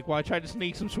about?" I'm like, "Well, I tried to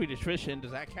sneak some Swedish fish in.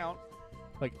 Does that count?"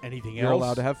 Like, anything You're else?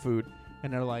 allowed to have food.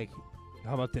 And they're like,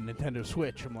 "How about the Nintendo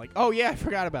Switch?" I'm like, "Oh, yeah, I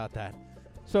forgot about that."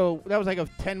 So that was like a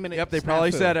 10-minute Yep, they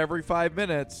probably snafu. said every 5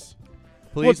 minutes.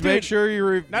 Please make dude, sure you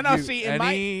review see, in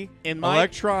any my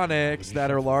electronics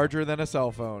that are larger than a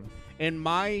cell phone. In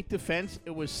my defense,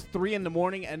 it was 3 in the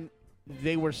morning, and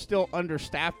they were still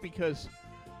understaffed because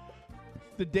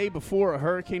the day before a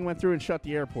hurricane went through and shut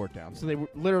the airport down. So they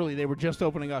were just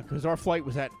opening up because our flight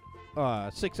was at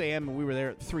 6 a.m. and we were there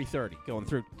at 3:30 going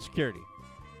through security.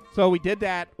 So we did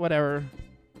that, whatever.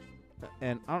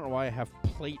 And I don't know why I have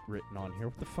plate written on here.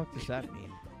 What the fuck does that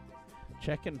mean?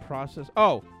 Check-in process.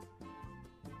 Oh,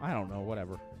 I don't know.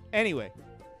 Whatever. Anyway,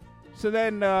 So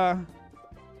then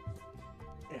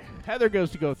Heather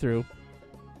goes to go through.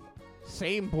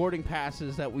 Same boarding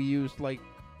passes that we used like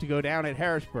to go down at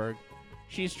Harrisburg.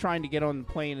 She's trying to get on the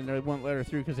plane and they won't let her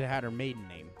through because it had her maiden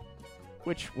name.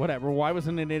 Which, whatever. Why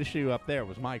wasn't it an issue up there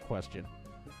was my question.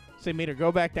 So they made her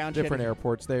go back down. Different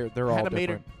airports. They're all had to different. made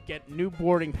her get new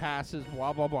boarding passes,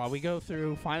 blah, blah, blah. We go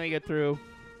through, finally get through.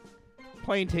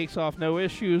 Plane takes off, no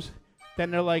issues.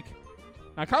 Then they're like,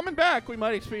 now coming back, we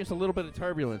might experience a little bit of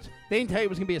turbulence. They didn't tell you it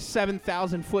was going to be a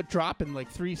 7,000-foot drop in like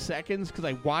 3 seconds because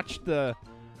I watched the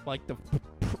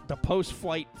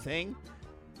post-flight thing.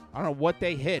 I don't know what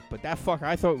they hit, but that fucker,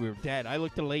 I thought we were dead. I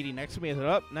looked at the lady next to me and said,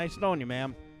 oh, nice knowing you,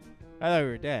 ma'am. I thought we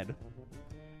were dead.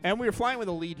 And we were flying with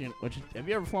Allegiant, which, have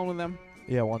you ever flown with them?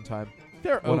 Yeah, one time.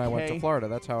 They're okay. When I went to Florida,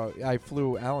 that's how I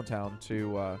flew Allentown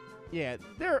to. Yeah,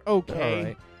 they're okay. All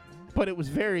right. But it was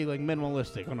very like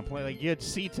minimalistic on a plane. Like you had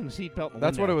seats and a seatbelt.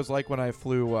 That's what it was like when I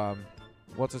flew.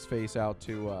 What's his face out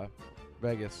to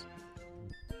Vegas?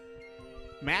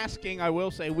 Masking, I will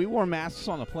say, we wore masks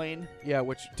on the plane. Yeah,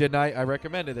 which didn't I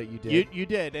recommended that you did. You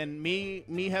did, and me,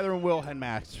 Heather, and Will had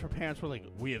masks. Her parents were like,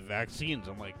 "We have vaccines."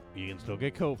 I'm like, "You can still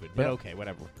get COVID," but Yep. okay,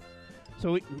 whatever.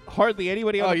 So hardly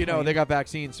anybody. On Oh, the you know, plane- they got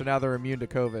vaccines, so now they're immune to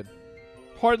COVID.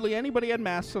 Hardly anybody had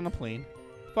masks on the plane.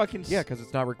 Fucking Yeah, because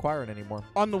it's not required anymore.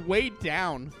 on the way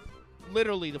down,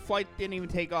 literally, the flight didn't even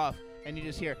take off, and you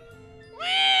just hear.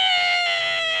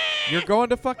 You're going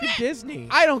to fucking Disney.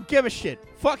 I don't give a shit.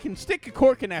 Fucking stick a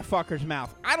cork in that fucker's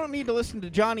mouth. I don't need to listen to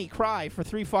Johnny cry for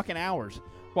 3 fucking hours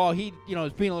while he,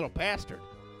 is being a little bastard.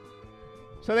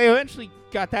 So they eventually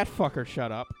got that fucker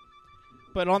shut up.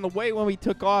 But on the way when we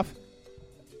took off,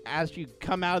 as you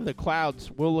come out of the clouds,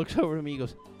 Will looks over to me and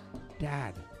goes,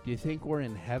 Dad, do you think we're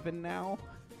in heaven now?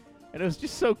 And it was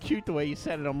just so cute the way he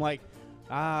said it. I'm like,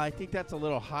 I think that's a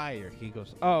little higher. He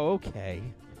goes, oh, okay.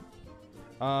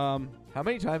 How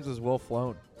many times has Will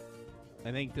flown?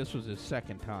 I think this was his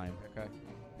second time. Okay.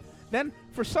 Then,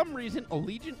 for some reason,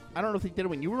 Allegiant, I don't know if they did it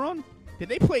when you were on. Did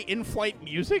they play in-flight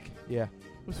music? Yeah.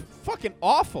 It was fucking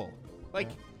awful. Like,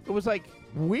 it was like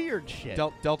weird shit.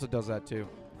 Delta does that too.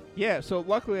 Yeah, so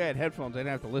luckily I had headphones. I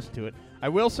didn't have to listen to it. I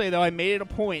will say, though, I made it a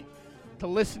point to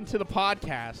listen to the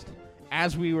podcast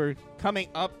as we were coming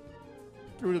up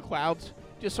through the clouds,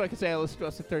 just so I could say I listened to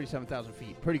us at 37,000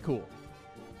 feet. Pretty cool.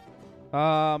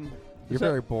 You're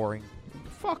very boring.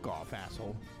 Fuck off,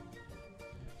 asshole.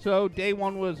 So, day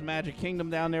one was Magic Kingdom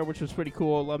down there, which was pretty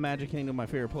cool. Love Magic Kingdom, my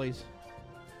favorite place.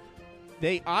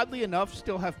 They, oddly enough,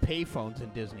 still have payphones in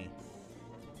Disney,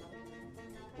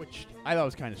 which I thought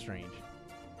was kind of strange.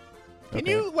 Can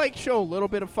you, show a little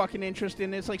bit of fucking interest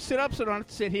in this? Like, sit up so I don't have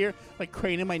to sit here,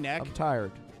 craning my neck. I'm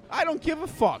tired. I don't give a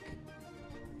fuck.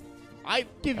 I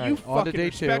give you on to fucking day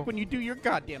respect two. when you do your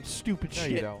goddamn stupid No,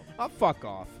 shit. you don't. I'll fuck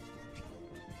off.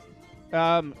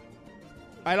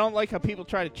 I don't like how people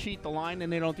try to cheat the line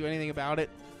and they don't do anything about it.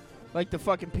 Like the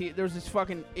fucking there's this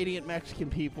fucking idiot Mexican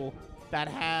people that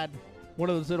had one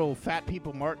of those little fat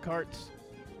people mark carts,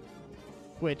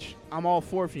 which I'm all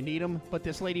for if you need them, but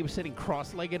this lady was sitting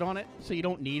cross-legged on it, so you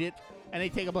don't need it. And they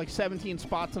take up 17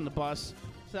 spots on the bus,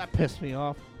 so that pissed me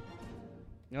off.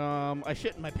 I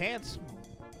shit in my pants.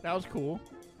 That was cool.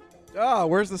 Oh,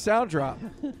 where's the sound drop?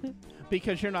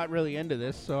 Because you're not really into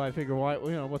this, so I figure,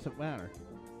 what's it matter?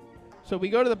 So we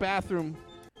go to the bathroom.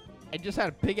 I just had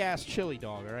a big-ass chili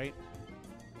dog, all right?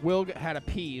 Will had a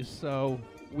pee, so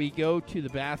we go to the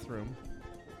bathroom.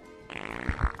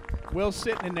 Will's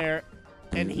sitting in there,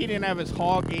 and he didn't have his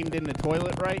hog aimed in the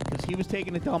toilet right, because he was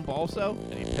taking a dump also.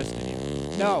 And he pissed at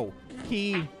you. No,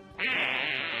 he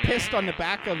pissed on the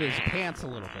back of his pants a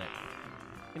little bit.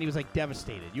 And he was,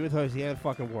 devastated. You would thought he was the end of the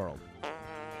fucking world.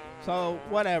 So,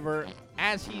 whatever.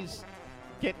 As he's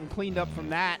getting cleaned up from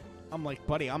that, I'm like,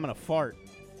 buddy, I'm going to fart.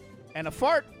 And a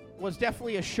fart was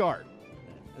definitely a shart.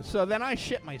 So then I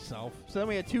shit myself. So then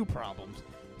we had two problems.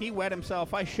 He wet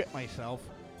himself. I shit myself.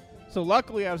 So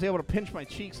luckily I was able to pinch my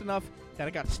cheeks enough that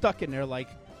I got stuck in there like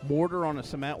mortar on a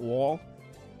cement wall.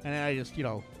 And then I just,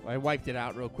 I wiped it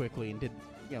out real quickly and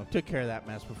took care of that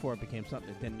mess before it became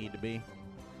something that didn't need to be.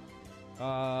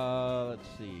 Let's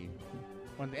see.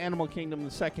 Went to Animal Kingdom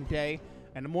the second day.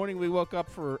 And the morning we woke up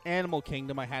for Animal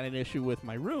Kingdom, I had an issue with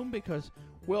my room because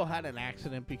Will had an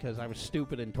accident because I was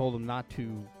stupid and told him not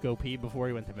to go pee before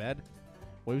he went to bed.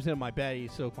 Well, he was in my bed. He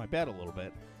soaked my bed a little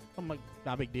bit. I'm like,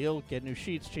 not a big deal. Get new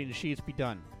sheets, change the sheets, be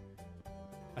done.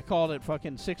 I called at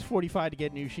fucking 6:45 to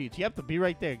get new sheets. Yep, they'll be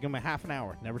right there. Give him a half an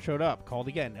hour. Never showed up. Called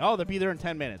again. Oh, they'll be there in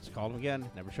 10 minutes. Called him again.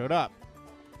 Never showed up.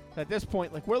 At this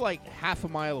point, we're half a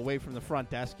mile away from the front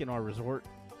desk in our resort.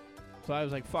 So I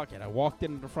was like, fuck it. I walked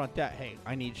into the front desk. Hey,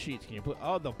 I need sheets. Can you put?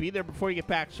 Oh, they'll be there before you get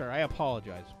back, sir. I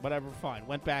apologize. Whatever, fine.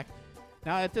 Went back.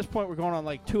 Now, at this point, we're going on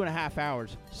like 2.5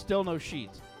 hours. Still no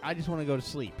sheets. I just want to go to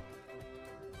sleep.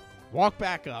 Walk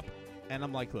back up, and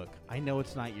I'm like, look, I know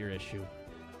it's not your issue.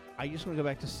 I just want to go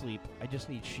back to sleep. I just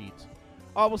need sheets.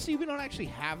 Oh, well, see, we don't actually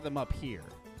have them up here.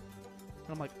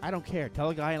 And I'm like, I don't care. Tell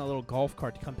a guy in a little golf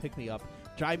cart to come pick me up,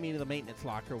 drive me to the maintenance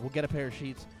locker. We'll get a pair of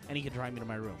sheets, and he can drive me to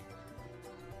my room.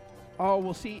 Oh,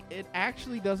 well, see, it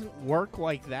actually doesn't work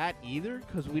like that either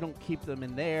because we don't keep them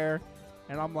in there.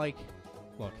 And I'm like,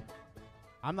 look,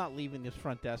 I'm not leaving this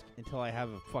front desk until I have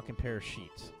a fucking pair of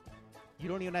sheets. You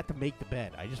don't even have to make the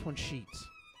bed. I just want sheets.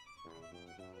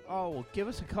 Oh, well, give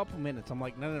us a couple minutes. I'm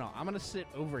like, no. I'm going to sit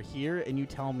over here, and you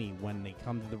tell me when they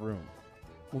come to the room.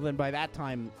 Well, then by that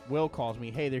time, Will calls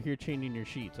me, hey, they're here changing your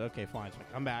sheets. Okay, fine. So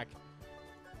I come back.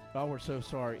 Oh, we're so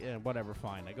sorry. Yeah, whatever,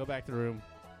 fine. I go back to the room.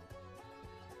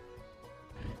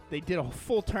 They did a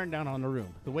full turn down on the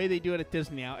room. The way they do it at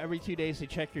Disney now, every 2 days they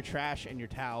check your trash and your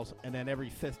towels, and then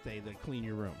every 5th day they clean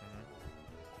your room.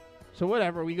 So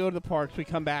whatever, we go to the parks, we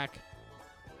come back.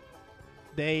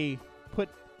 They put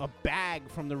a bag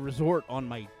from the resort on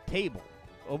my table.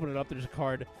 Open it up, there's a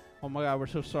card. Oh my God, we're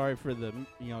so sorry for the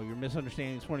your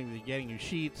misunderstanding this morning. They're getting you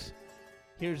sheets.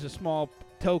 Here's a small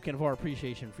token of our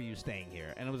appreciation for you staying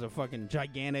here. And it was a fucking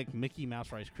gigantic Mickey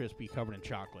Mouse Rice Krispie covered in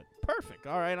chocolate. Perfect.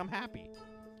 All right, I'm happy.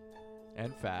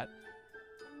 And fat.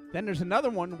 Then there's another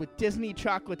one with Disney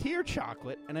Chocolatier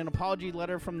chocolate and an apology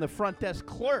letter from the front desk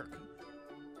clerk.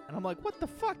 And I'm like, what the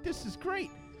fuck? This is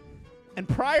great. And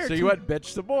prior to... So you went bitch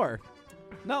some more.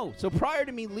 No. So prior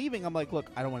to me leaving, I'm like, look,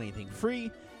 I don't want anything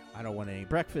free. I don't want any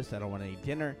breakfast. I don't want any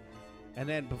dinner. And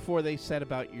then before they said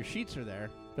about your sheets are there,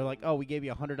 they're like, oh, we gave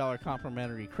you $100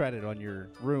 complimentary credit on your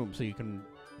room so you can...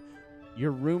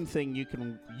 Your room thing you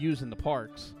can use in the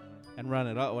parks and run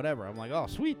it up, whatever. I'm like, oh,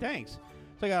 sweet, thanks.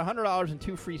 So I got $100 and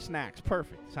 2 free snacks.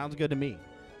 Perfect. Sounds good to me.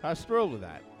 I was thrilled with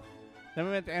that. Then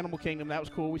we went to Animal Kingdom. That was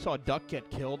cool. We saw a duck get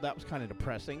killed. That was kind of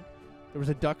depressing. There was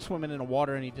a duck swimming in the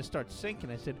water, and he just started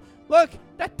sinking. I said, look,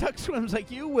 that duck swims like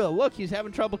you will. Look, he's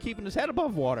having trouble keeping his head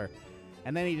above water.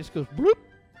 And then he just goes, bloop.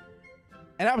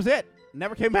 And that was it.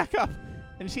 Never came back up.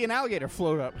 And you see an alligator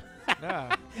float up.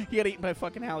 Yeah. He got eaten by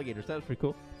fucking alligators. That was pretty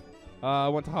cool. I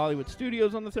went to Hollywood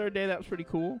Studios on the 3rd day. That was pretty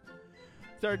cool.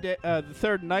 The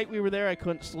third night we were there, I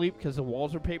couldn't sleep because the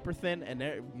walls are paper thin, and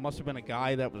there must have been a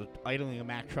guy that was idling a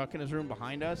Mack truck in his room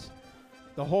behind us.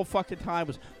 The whole fucking time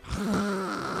was...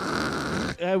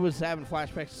 I was having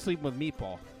flashbacks to sleeping with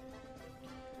Meatball.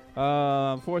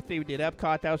 4th day we did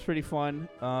Epcot. That was pretty fun.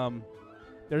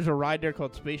 There's a ride there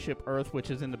called Spaceship Earth,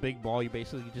 which is in the big ball. You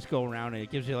basically just go around, and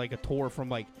it gives you like a tour from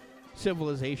like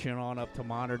civilization on up to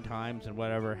modern times and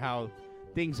whatever, how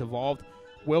things evolved.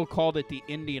 Will called it the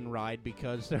Indian ride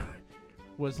because there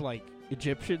was like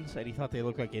Egyptians and he thought they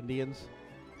looked like Indians.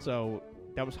 So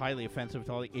that was highly offensive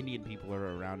to all the Indian people that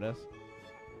are around us.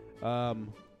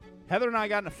 Heather and I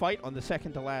got in a fight on the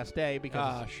second to last day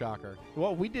because... shocker.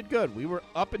 Well, we did good. We were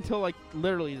up until like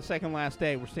literally the second last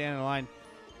day. We're standing in line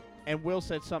and Will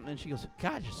said something and she goes,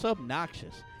 God, you're so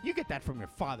obnoxious. You get that from your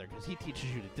father because he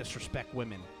teaches you to disrespect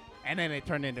women. And then it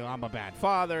turned into I'm a bad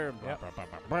father. Blah, blah, blah,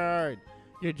 blah, blah.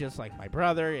 You're just like my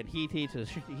brother, and he teaches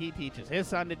his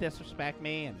son to disrespect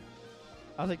me. And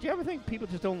I was like, do you ever think people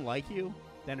just don't like you?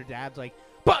 Then her dad's like,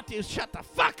 but dude, shut the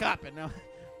fuck up. And I'm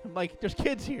like, there's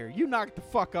kids here. You knocked the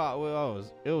fuck off. Well,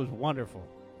 it was wonderful.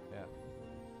 Yeah.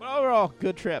 But overall,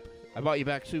 good trip. I bought you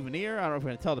back a souvenir. I don't know if I'm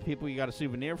going to tell the people you got a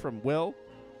souvenir from Will.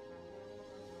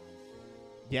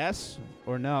 Yes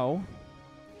or no?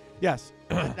 Yes.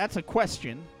 That's a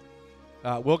question.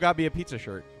 Will got me a pizza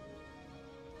shirt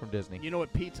from Disney. You know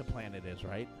what Pizza Planet is,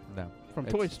 right? No. From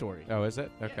Toy Story. Oh, is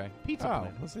it? Yeah, Okay. Pizza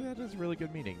Planet. Well, see, that has really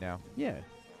good meaning now. Yeah.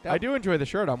 I do enjoy the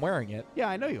shirt. I'm wearing it. Yeah,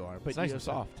 I know you are. But It's nice and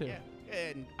soft, too. Yeah.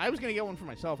 And I was going to get one for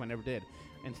myself. I never did.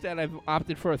 Instead, I've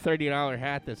opted for a $30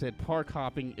 hat that said park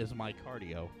hopping is my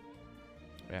cardio.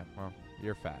 Yeah, well,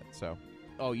 you're fat, so.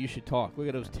 Oh, you should talk. Look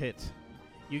at those tits.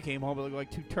 You came home, it looked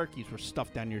like 2 turkeys were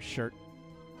stuffed down your shirt.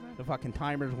 The fucking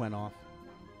timers went off.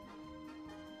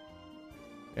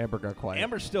 Amber got quiet.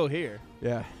 Amber's still here.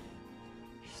 Yeah.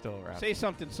 She's still around. Say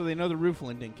something so they know the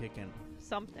roofline didn't kick in.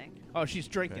 Something. Oh, she's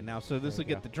drinking now, so this will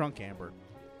get the drunk Amber.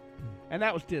 And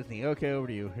that was Disney. Okay, over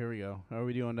to you. Here we go. Are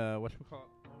we doing, whatchamacallit?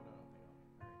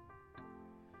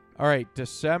 All right,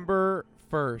 December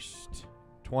 1st,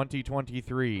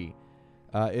 2023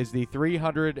 is the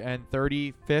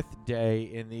 335th day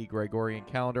in the Gregorian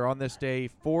calendar. On this day,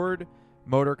 Ford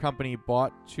Motor Company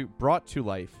brought to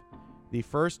life the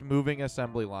first moving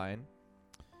assembly line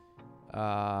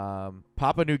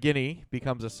Papua New Guinea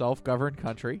becomes a self-governed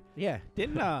country. Yeah.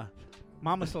 Didn't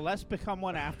Mama Celeste become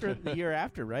one after the year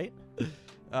after, right?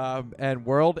 And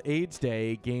World AIDS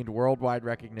Day gained worldwide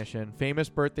recognition. Famous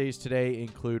birthdays today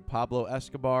include Pablo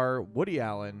Escobar, Woody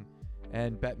Allen,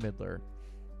 and Bette Midler.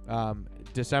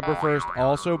 December 1st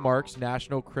also marks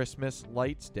National Christmas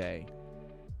Lights Day.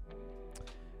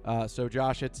 So,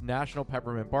 Josh, it's National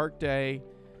Peppermint Bark Day.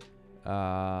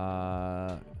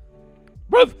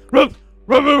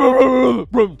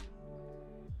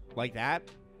 Like that?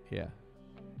 Yeah.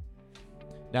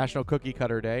 National Cookie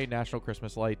Cutter Day, National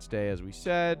Christmas Lights Day, as we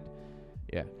said.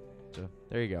 Yeah. So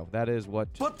there you go. That is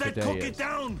what Put that today cookie is.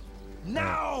 down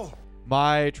now!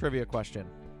 My trivia question.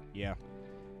 Yeah.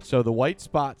 So the white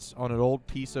spots on an old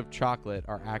piece of chocolate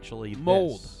are actually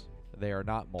Mold. this. They are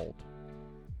not mold.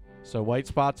 So white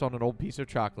spots on an old piece of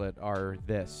chocolate are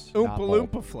this. not Oompa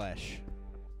mold. Loompa flesh.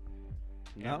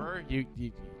 No? Amber,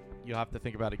 you'll have to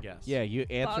think about a guess. Yeah, you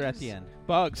answer at Bugs. the end.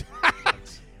 Bugs.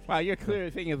 Wow, you're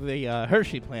clearly thinking of the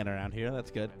Hershey plant around here.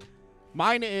 That's good.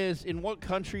 Mine is, in what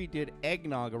country did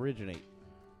eggnog originate?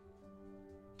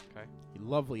 Okay. A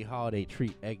lovely holiday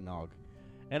treat, eggnog.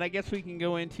 And I guess we can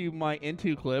go into my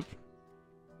into clip,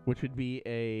 which would be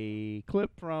a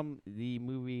clip from the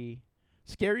movie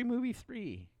Scary Movie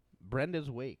 3, Brenda's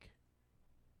Wake.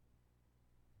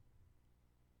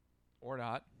 Or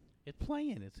not. It's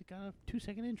playing. It's got a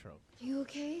 2-second intro. You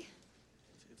okay?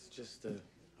 It's just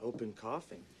open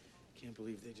coughing. Can't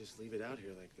believe they just leave it out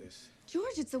here like this.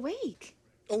 George, it's awake.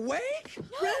 Awake?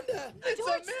 Brenda, it's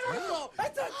George, a miracle! I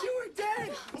thought you were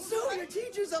dead! Sue, your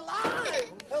teacher's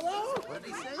alive! Hello? What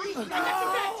did he say? No! I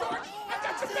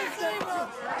got your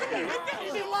back,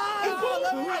 He's alive!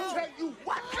 Let me tell you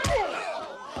what!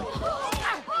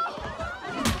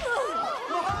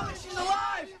 Mohammed, she's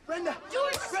alive! Brenda!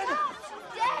 George, Brenda! stop!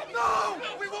 Dead! No!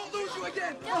 We won't lose you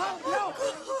again! Mohammed, no!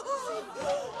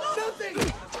 Nothing!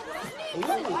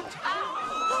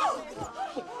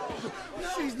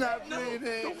 She's not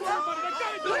breathing.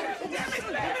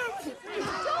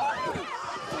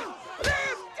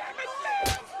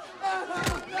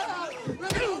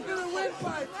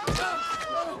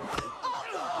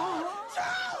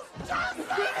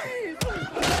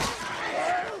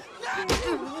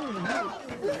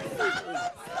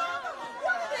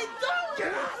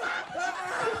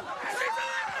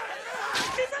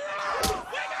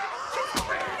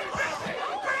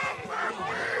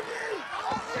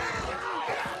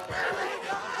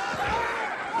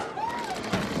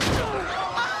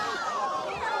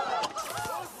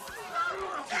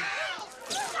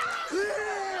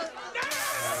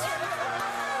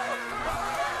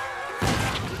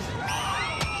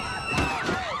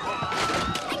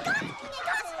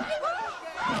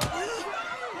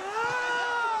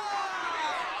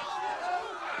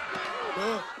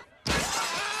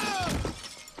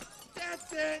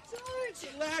 That's it. It's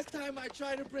the last time I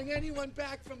try to bring anyone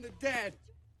back from the dead.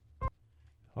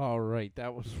 All right,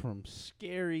 that was from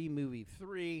Scary Movie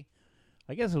 3.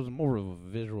 I guess it was more of a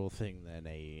visual thing than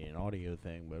an audio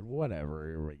thing, but whatever.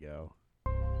 Here we go.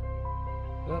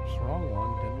 Oops, wrong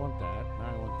one. Didn't want that.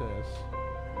 Now I want this.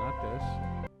 Not this.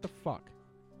 What the fuck?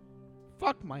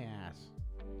 Fuck my ass.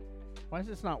 Why is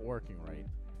this not working right?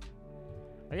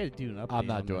 I gotta do an update. I'm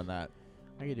not on doing this. that.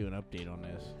 I gotta do an update on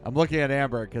this. I'm looking at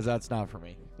Amber because that's not for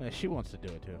me. Yeah, she wants to do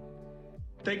it too.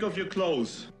 Take off your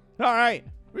clothes. All right.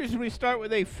 The reason we start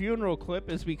with a funeral clip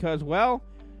is because, well,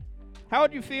 how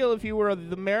would you feel if you were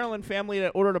the Maryland family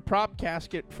that ordered a prop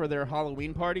casket for their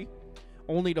Halloween party,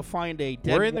 only to find a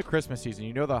dead... We're in the Christmas season.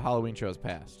 You know the Halloween show is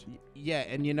past. Yeah,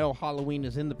 and you know Halloween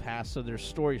is in the past, so there's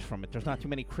stories from it. There's not too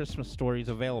many Christmas stories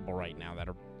available right now that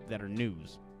are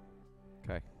news.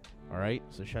 Okay. All right?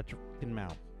 So shut your fucking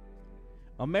mouth.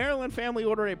 A Maryland family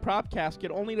ordered a prop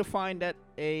casket only to find that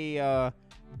a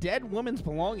dead woman's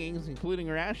belongings, including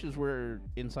her ashes, were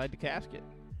inside the casket.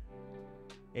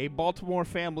 A Baltimore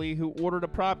family who ordered a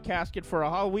prop casket for a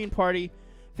Halloween party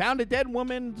found a dead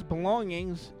woman's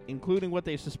belongings, including what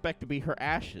they suspect to be her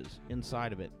ashes,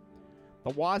 inside of it.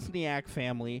 The Wozniak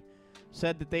family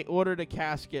said that they ordered a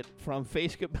casket from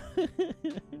Facebook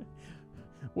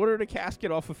ordered a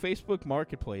casket off of Facebook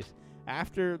Marketplace.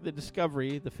 After the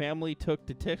discovery, the family took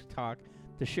to TikTok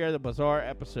to share the bizarre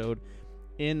episode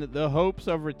in the hopes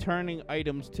of returning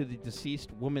items to the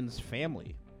deceased woman's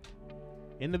family.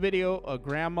 In the video, a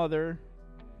grandmother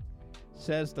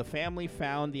says the family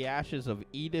found the ashes of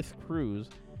Edith Cruz,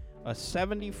 a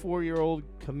 74-year-old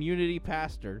community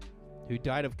pastor who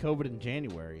died of COVID in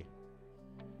January.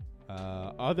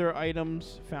 Other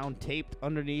items found taped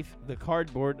underneath the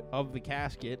cardboard of the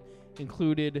casket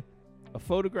included a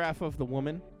photograph of the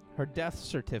woman, her death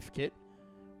certificate,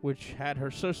 which had her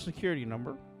social security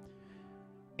number,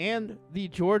 and the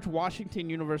George Washington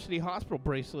University Hospital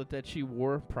bracelet that she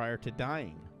wore prior to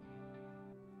dying.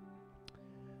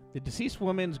 The deceased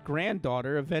woman's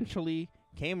granddaughter eventually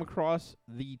came across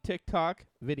the TikTok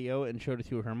video and showed it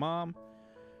to her mom.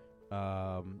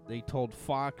 They told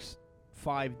Fox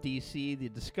 5 DC the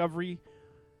discovery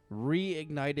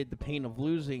reignited the pain of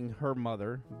losing her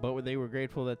mother, but they were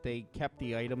grateful that they kept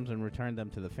the items and returned them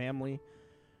to the family.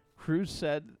 Cruz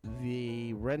said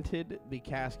they rented the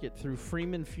casket through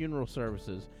Freeman Funeral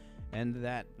Services and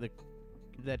that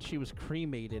she was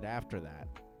cremated after that.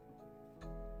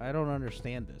 I don't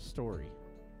understand this story.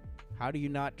 How do you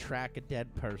not track a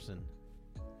dead person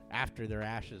after their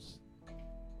ashes?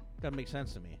 Doesn't make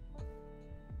sense to me.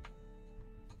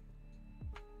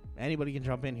 Anybody can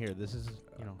jump in here. This is,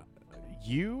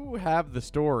 You have the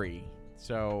story,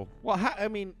 so... Well, I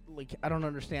don't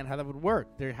understand how that would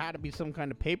work. There had to be some kind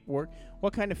of paperwork.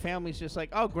 What kind of family's just like,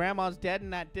 oh, grandma's dead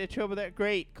in that ditch over there?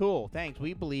 Great, cool, thanks,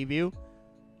 we believe you.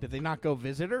 Did they not go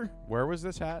visit her? Where was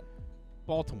this at?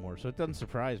 Baltimore, so it doesn't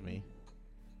surprise me.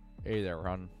 Hey there,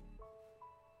 hon.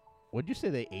 What'd you say,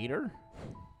 they ate her?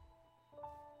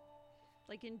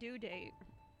 Like in Due Date.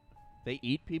 They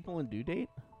eat people in Due Date?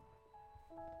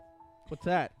 What's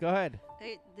that? Go ahead.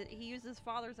 He used his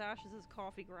father's ashes as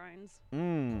coffee grinds.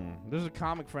 There's a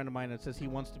comic friend of mine that says he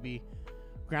wants to be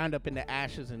ground up into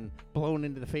ashes and blown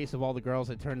into the face of all the girls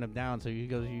that turned him down. So he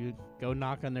goes, you go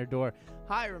knock on their door.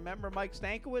 Hi, remember Mike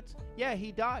Stankiewicz? Yeah,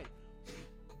 he died.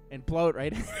 And blow it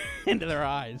right into their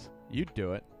eyes. You'd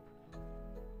do it.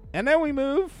 And then we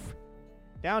move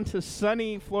down to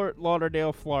sunny Fort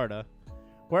Lauderdale, Florida,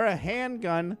 where a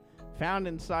handgun found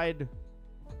inside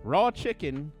raw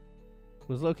chicken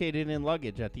was located in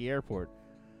luggage at the airport.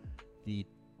 The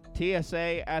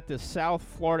TSA at the South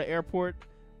Florida airport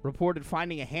reported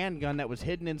finding a handgun that was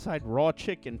hidden inside raw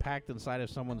chicken packed inside of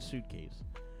someone's suitcase.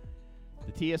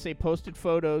 The TSA posted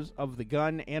photos of the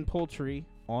gun and poultry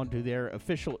onto their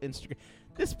official Instagram.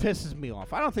 This pisses me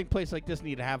off. I don't think places like this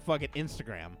need to have fucking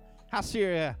Instagram. How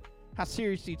serious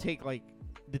do you take, like,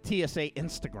 the TSA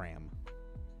Instagram?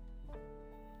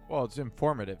 Well, it's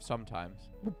informative sometimes.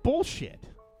 Bullshit.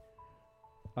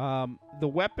 The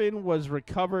weapon was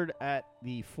recovered at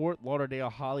the Fort Lauderdale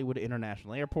Hollywood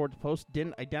International Airport. The Post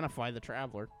didn't identify the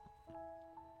traveler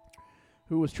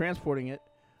who was transporting it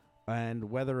and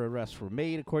whether arrests were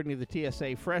made. According to the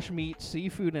TSA, fresh meat,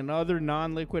 seafood, and other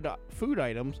non-liquid food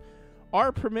items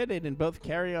are permitted in both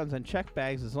carry-ons and checked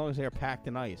bags as long as they are packed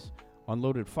in ice.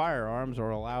 Unloaded firearms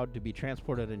are allowed to be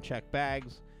transported in checked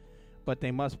bags, but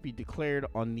they must be declared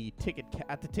on the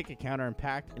at the ticket counter and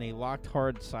packed in a locked,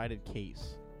 hard-sided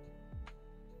case.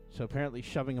 So apparently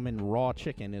shoving them in raw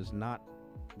chicken is not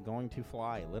going to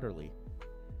fly, literally.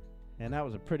 And that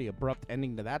was a pretty abrupt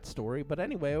ending to that story. But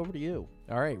anyway, over to you.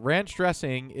 All right. Ranch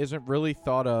dressing isn't really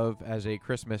thought of as a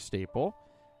Christmas staple,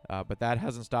 but that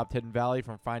hasn't stopped Hidden Valley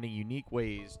from finding unique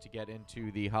ways to get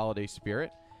into the holiday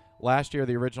spirit. Last year,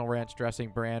 the original ranch dressing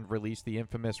brand released the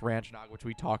infamous Ranch Nog, which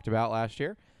we talked about last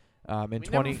year. We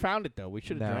never found it, though. We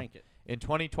should have drank it. In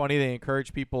 2020, they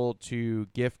encouraged people to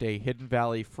gift a Hidden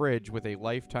Valley fridge with a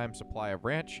lifetime supply of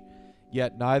ranch,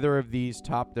 yet neither of these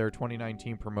topped their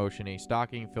 2019 promotion, a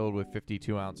stocking filled with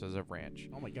 52 ounces of ranch.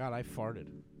 Oh, my God, I farted.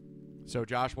 So,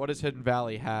 Josh, what does Hidden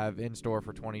Valley have in store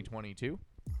for 2022?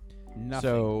 Nothing.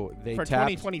 So they for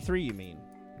 2023, you mean?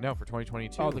 No, for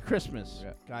 2022. Oh, the Christmas.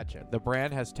 Yeah. Gotcha. The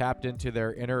brand has tapped into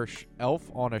their inner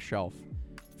elf on a shelf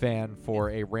fan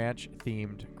for a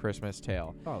ranch-themed Christmas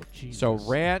tale. Oh, Jesus. So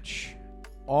Ranch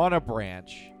on a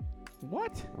Branch.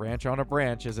 What? Ranch on a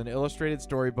Branch is an illustrated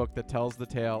storybook that tells the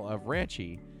tale of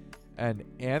Ranchy, an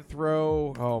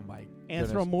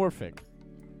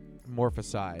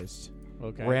morphosized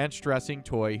ranch dressing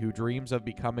toy who dreams of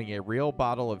becoming a real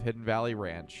bottle of Hidden Valley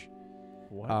Ranch.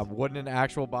 What? Wouldn't an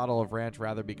actual bottle of ranch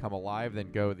rather become alive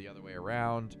than go the other way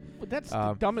around? Well, that's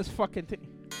the dumbest fucking thing.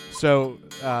 So,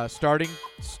 starting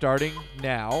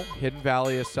now, Hidden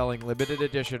Valley is selling limited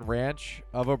edition Ranch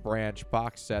of a Branch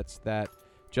box sets that,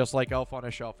 just like Elf on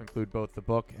a Shelf, include both the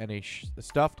book and a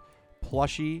stuffed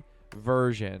plushie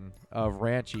version of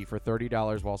Ranchy for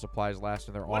 $30 while supplies last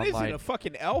in their online. What is it, a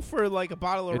fucking elf or like a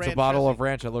bottle of ranch? It's a bottle of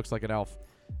ranch that looks like an elf.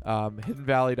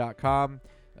 HiddenValley.com.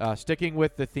 Sticking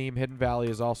with the theme, Hidden Valley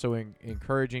is also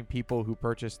encouraging people who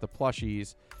purchase the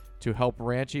plushies to help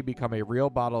Ranchy become a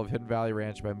real bottle of Hidden Valley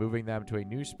Ranch by moving them to a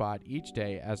new spot each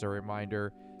day as a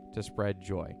reminder to spread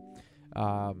joy.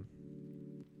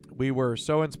 We were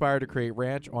so inspired to create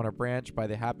Ranch on a Branch by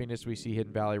the happiness we see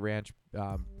Hidden Valley Ranch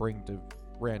bring to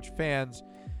ranch fans,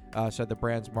 said the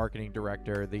brand's marketing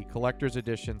director. The collector's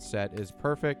edition set is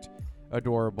perfect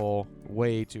adorable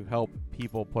way to help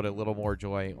people put a little more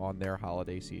joy on their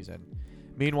holiday season.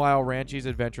 Meanwhile, Ranchi's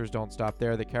adventures don't stop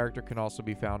there. The character can also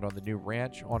be found on the new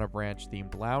Ranch on a Branch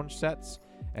themed lounge sets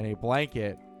and a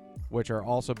blanket, which are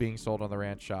also being sold on the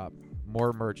Ranch shop.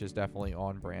 More merch is definitely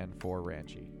on brand for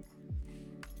Ranchi.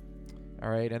 All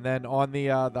right, and then on the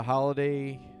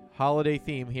holiday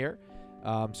theme here.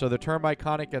 So the term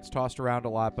iconic gets tossed around a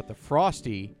lot, but the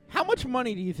Frosty. How much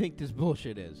money do you think this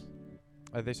bullshit is?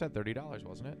 They said $30,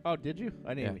 wasn't it? Oh, did you?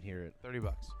 I didn't even hear it.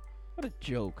 $30. What a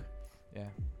joke. Yeah.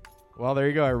 Well, there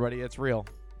you go, everybody. It's real.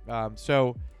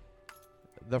 So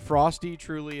the Frosty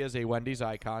truly is a Wendy's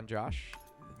icon, Josh.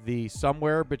 The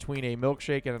somewhere between a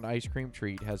milkshake and an ice cream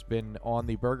treat has been on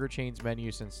the burger chain's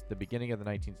menu since the beginning of the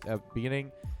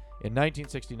beginning in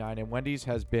 1969, and Wendy's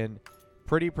has been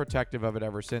pretty protective of it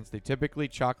ever since. The typically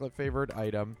chocolate-flavored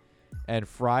item and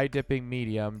fry dipping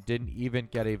medium didn't even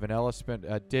get a vanilla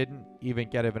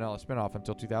spinoff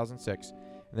until 2006.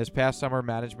 And this past summer,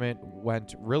 management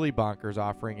went really bonkers,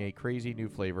 offering a crazy new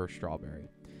flavor, strawberry.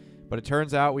 But it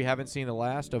turns out we haven't seen the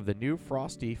last of the new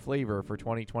Frosty flavor for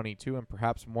 2022, and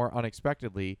perhaps more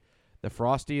unexpectedly, the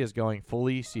Frosty is going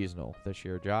fully seasonal this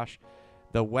year, Josh.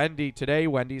 Today,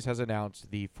 Wendy's has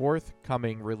announced the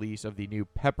forthcoming release of the new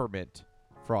Peppermint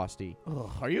Frosty. Ugh,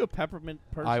 are you a peppermint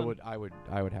person? I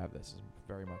would have this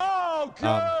very much. Oh,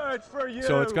 good for you.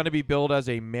 So it's going to be billed as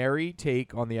a merry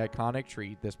take on the iconic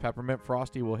treat. This Peppermint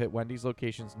Frosty will hit Wendy's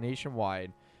locations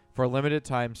nationwide for a limited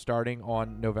time starting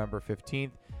on November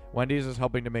 15th. Wendy's is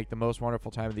helping to make the most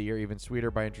wonderful time of the year even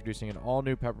sweeter by introducing an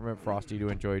all-new Peppermint Frosty to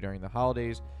enjoy during the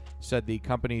holidays, said the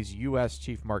company's U.S.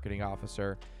 Chief Marketing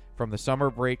Officer. From the summer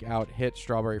breakout hit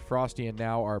Strawberry Frosty and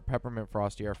now our Peppermint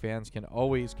Frosty, our fans can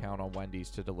always count on Wendy's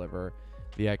to deliver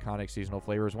the iconic seasonal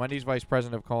flavors. Wendy's Vice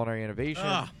President of Culinary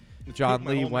Innovation, John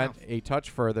Lee, went a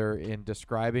touch further in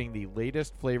describing the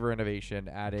latest flavor innovation,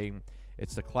 adding,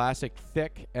 "It's the classic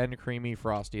thick and creamy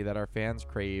Frosty that our fans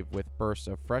crave with bursts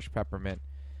of fresh peppermint.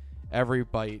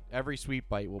 Every sweet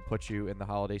bite will put you in the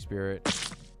holiday spirit."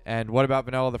 And what about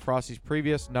vanilla? The Frosty's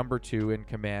previous number 2 in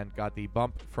command got the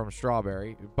bump for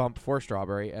strawberry,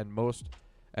 and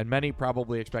many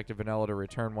probably expected vanilla to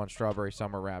return once Strawberry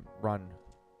Summer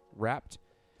wrapped.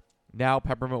 Now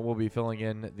Peppermint will be filling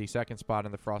in the second spot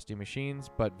in the Frosty machines,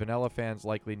 but vanilla fans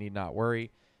likely need not worry.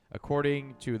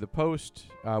 According to the Post,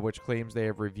 which claims they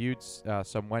have reviewed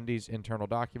some Wendy's internal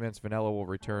documents, vanilla will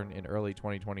return in early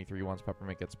 2023 once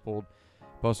Peppermint gets pulled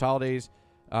post-holidays.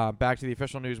 Back to the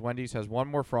official news, Wendy's has one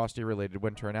more Frosty-related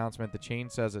winter announcement. The chain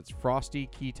says its Frosty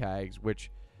key tags, which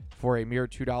for a mere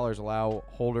 $2 allow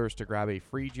holders to grab a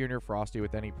free Junior Frosty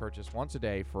with any purchase once a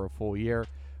day for a full year,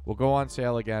 will go on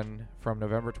sale again from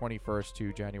November 21st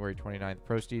to January 29th.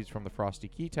 Proceeds from the Frosty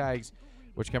key tags,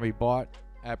 which can be bought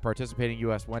at participating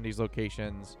U.S. Wendy's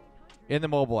locations in the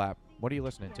mobile app. What are you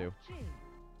listening to?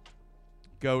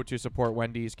 Go to support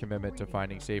Wendy's commitment to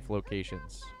finding safe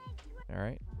locations. All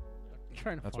right.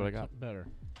 That's what I got. Better.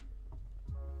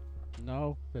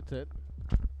 No, that's it.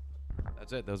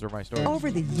 That's it. Those are my stories.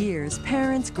 Over the years,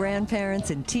 parents, grandparents,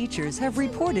 and teachers have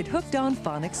reported Hooked on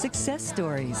Phonics success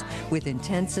stories. With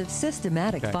intensive,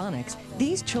 systematic phonics,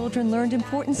 these children learned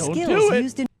important skills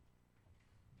used in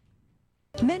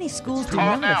many schools do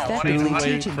not effectively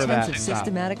teach intensive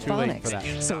systematic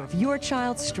phonics. So if your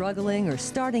child's struggling or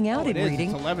starting out in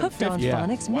reading, Hooked on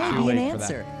Phonics may be an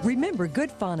answer. Remember,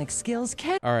 good phonics skills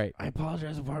can... All right. I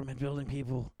apologize, apartment building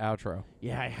people. Outro.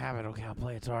 Yeah, I have it. Okay, I'll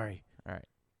play it. Sorry. All right.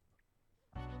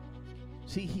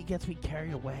 See, he gets me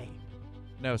carried away.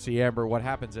 No, see, Amber, what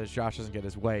happens is Josh doesn't get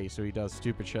his way, so he does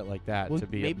stupid shit like that to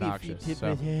be obnoxious.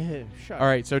 So. All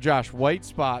right, so Josh, white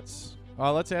spots...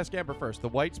 let's ask Amber first. The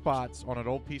white spots on an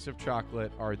old piece of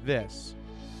chocolate are this.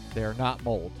 They are not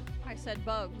mold. I said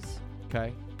bugs.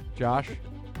 Okay. Josh?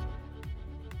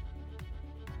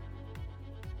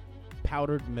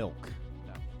 Powdered milk.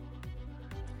 No.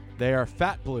 They are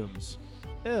fat blooms.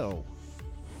 Ew.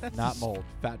 That's not mold.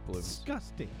 Fat blooms.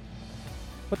 Disgusting.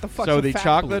 What the fuck? So the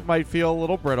chocolate might feel a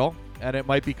little brittle, and it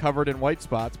might be covered in white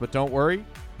spots, but don't worry.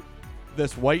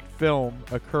 This white film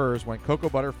occurs when cocoa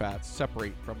butter fats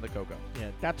separate from the cocoa.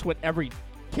 Yeah, that's what every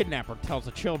kidnapper tells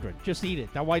the children. Just eat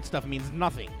it. That white stuff means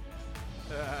nothing.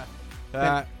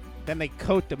 Then they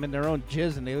coat them in their own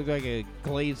jizz, and they look like a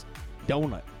glazed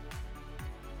donut.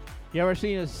 You ever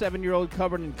seen a 7-year-old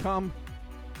covered in cum?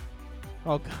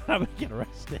 Oh, God, I'm going to get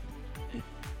arrested.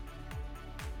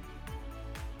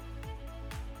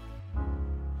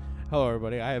 Hello,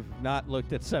 everybody. I have not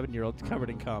looked at 7-year-olds covered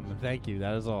in cum. Thank you.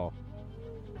 That is all.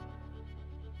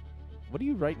 What are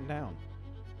you writing down?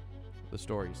 The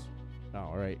stories. Oh,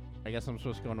 all right. I guess I'm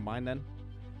supposed to go into mine then.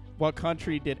 What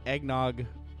country did eggnog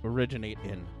originate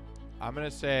in? I'm going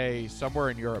to say somewhere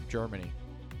in Europe, Germany.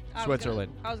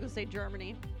 Switzerland. I was going to say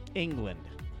Germany. England.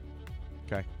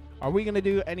 Okay. Are we going to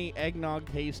do any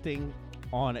eggnog tasting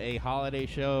on a holiday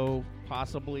show,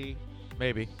 possibly?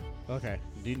 Maybe. Okay.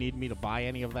 Do you need me to buy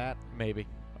any of that? Maybe.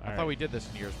 I thought we did this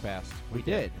in years past. We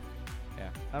did. Yeah.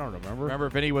 I don't remember. Remember,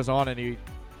 Vinny was on and he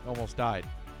almost died.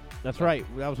 That's right.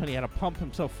 That was when he had to pump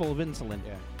himself full of insulin.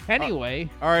 Yeah. Anyway.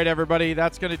 All right, everybody.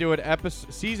 That's going to do it.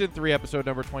 Season 3, episode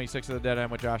number 26 of The Dead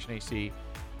End with Josh and AC.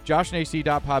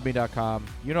 JoshandAC.podbean.com.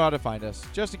 You know how to find us.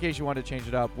 Just in case you want to change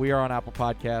it up, we are on Apple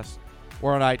Podcasts.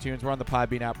 We're on iTunes. We're on the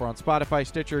Podbean app. We're on Spotify,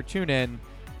 Stitcher, TuneIn,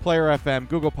 Player FM,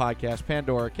 Google Podcasts,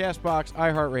 Pandora, CastBox,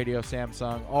 iHeartRadio,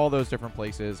 Samsung, all those different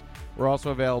places. We're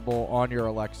also available on your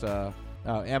Alexa,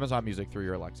 Amazon Music through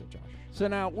your Alexa, Josh. So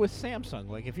now with Samsung,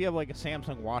 like if you have like a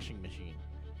Samsung washing machine,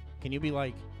 can you be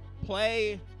like,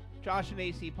 play Josh and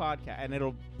AC podcast, and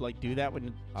it'll like do that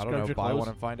when I don't know. Buy clothes? one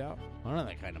and find out. I don't have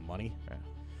that kind of money. Yeah.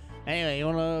 Anyway, you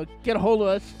want to get a hold of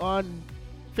us on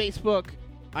Facebook.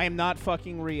 I am not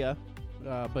fucking Rhea,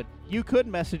 but you could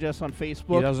message us on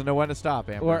Facebook. He doesn't know when to stop,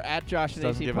 Amber. Or at Josh and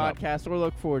AC Podcast, or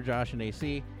look for Josh and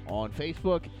AC on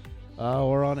Facebook.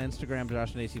 Or on Instagram,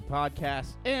 Josh and AC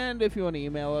Podcast. And if you want to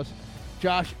email us,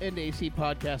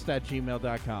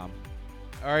 joshandacpodcast@gmail.com.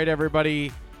 All right,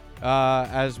 everybody.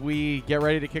 As we get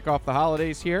ready to kick off the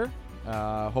holidays here,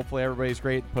 hopefully everybody's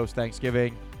great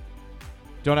post-Thanksgiving.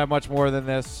 Don't have much more than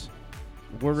this.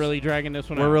 We're really dragging this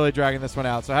one out. We're really dragging this one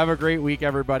out. So have a great week,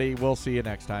 everybody. We'll see you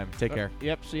next time. Take care.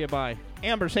 Yep, see you. Bye.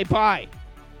 Amber, say bye.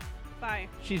 Bye.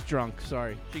 She's drunk.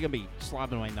 Sorry. She's going to be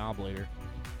slobbing my knob later.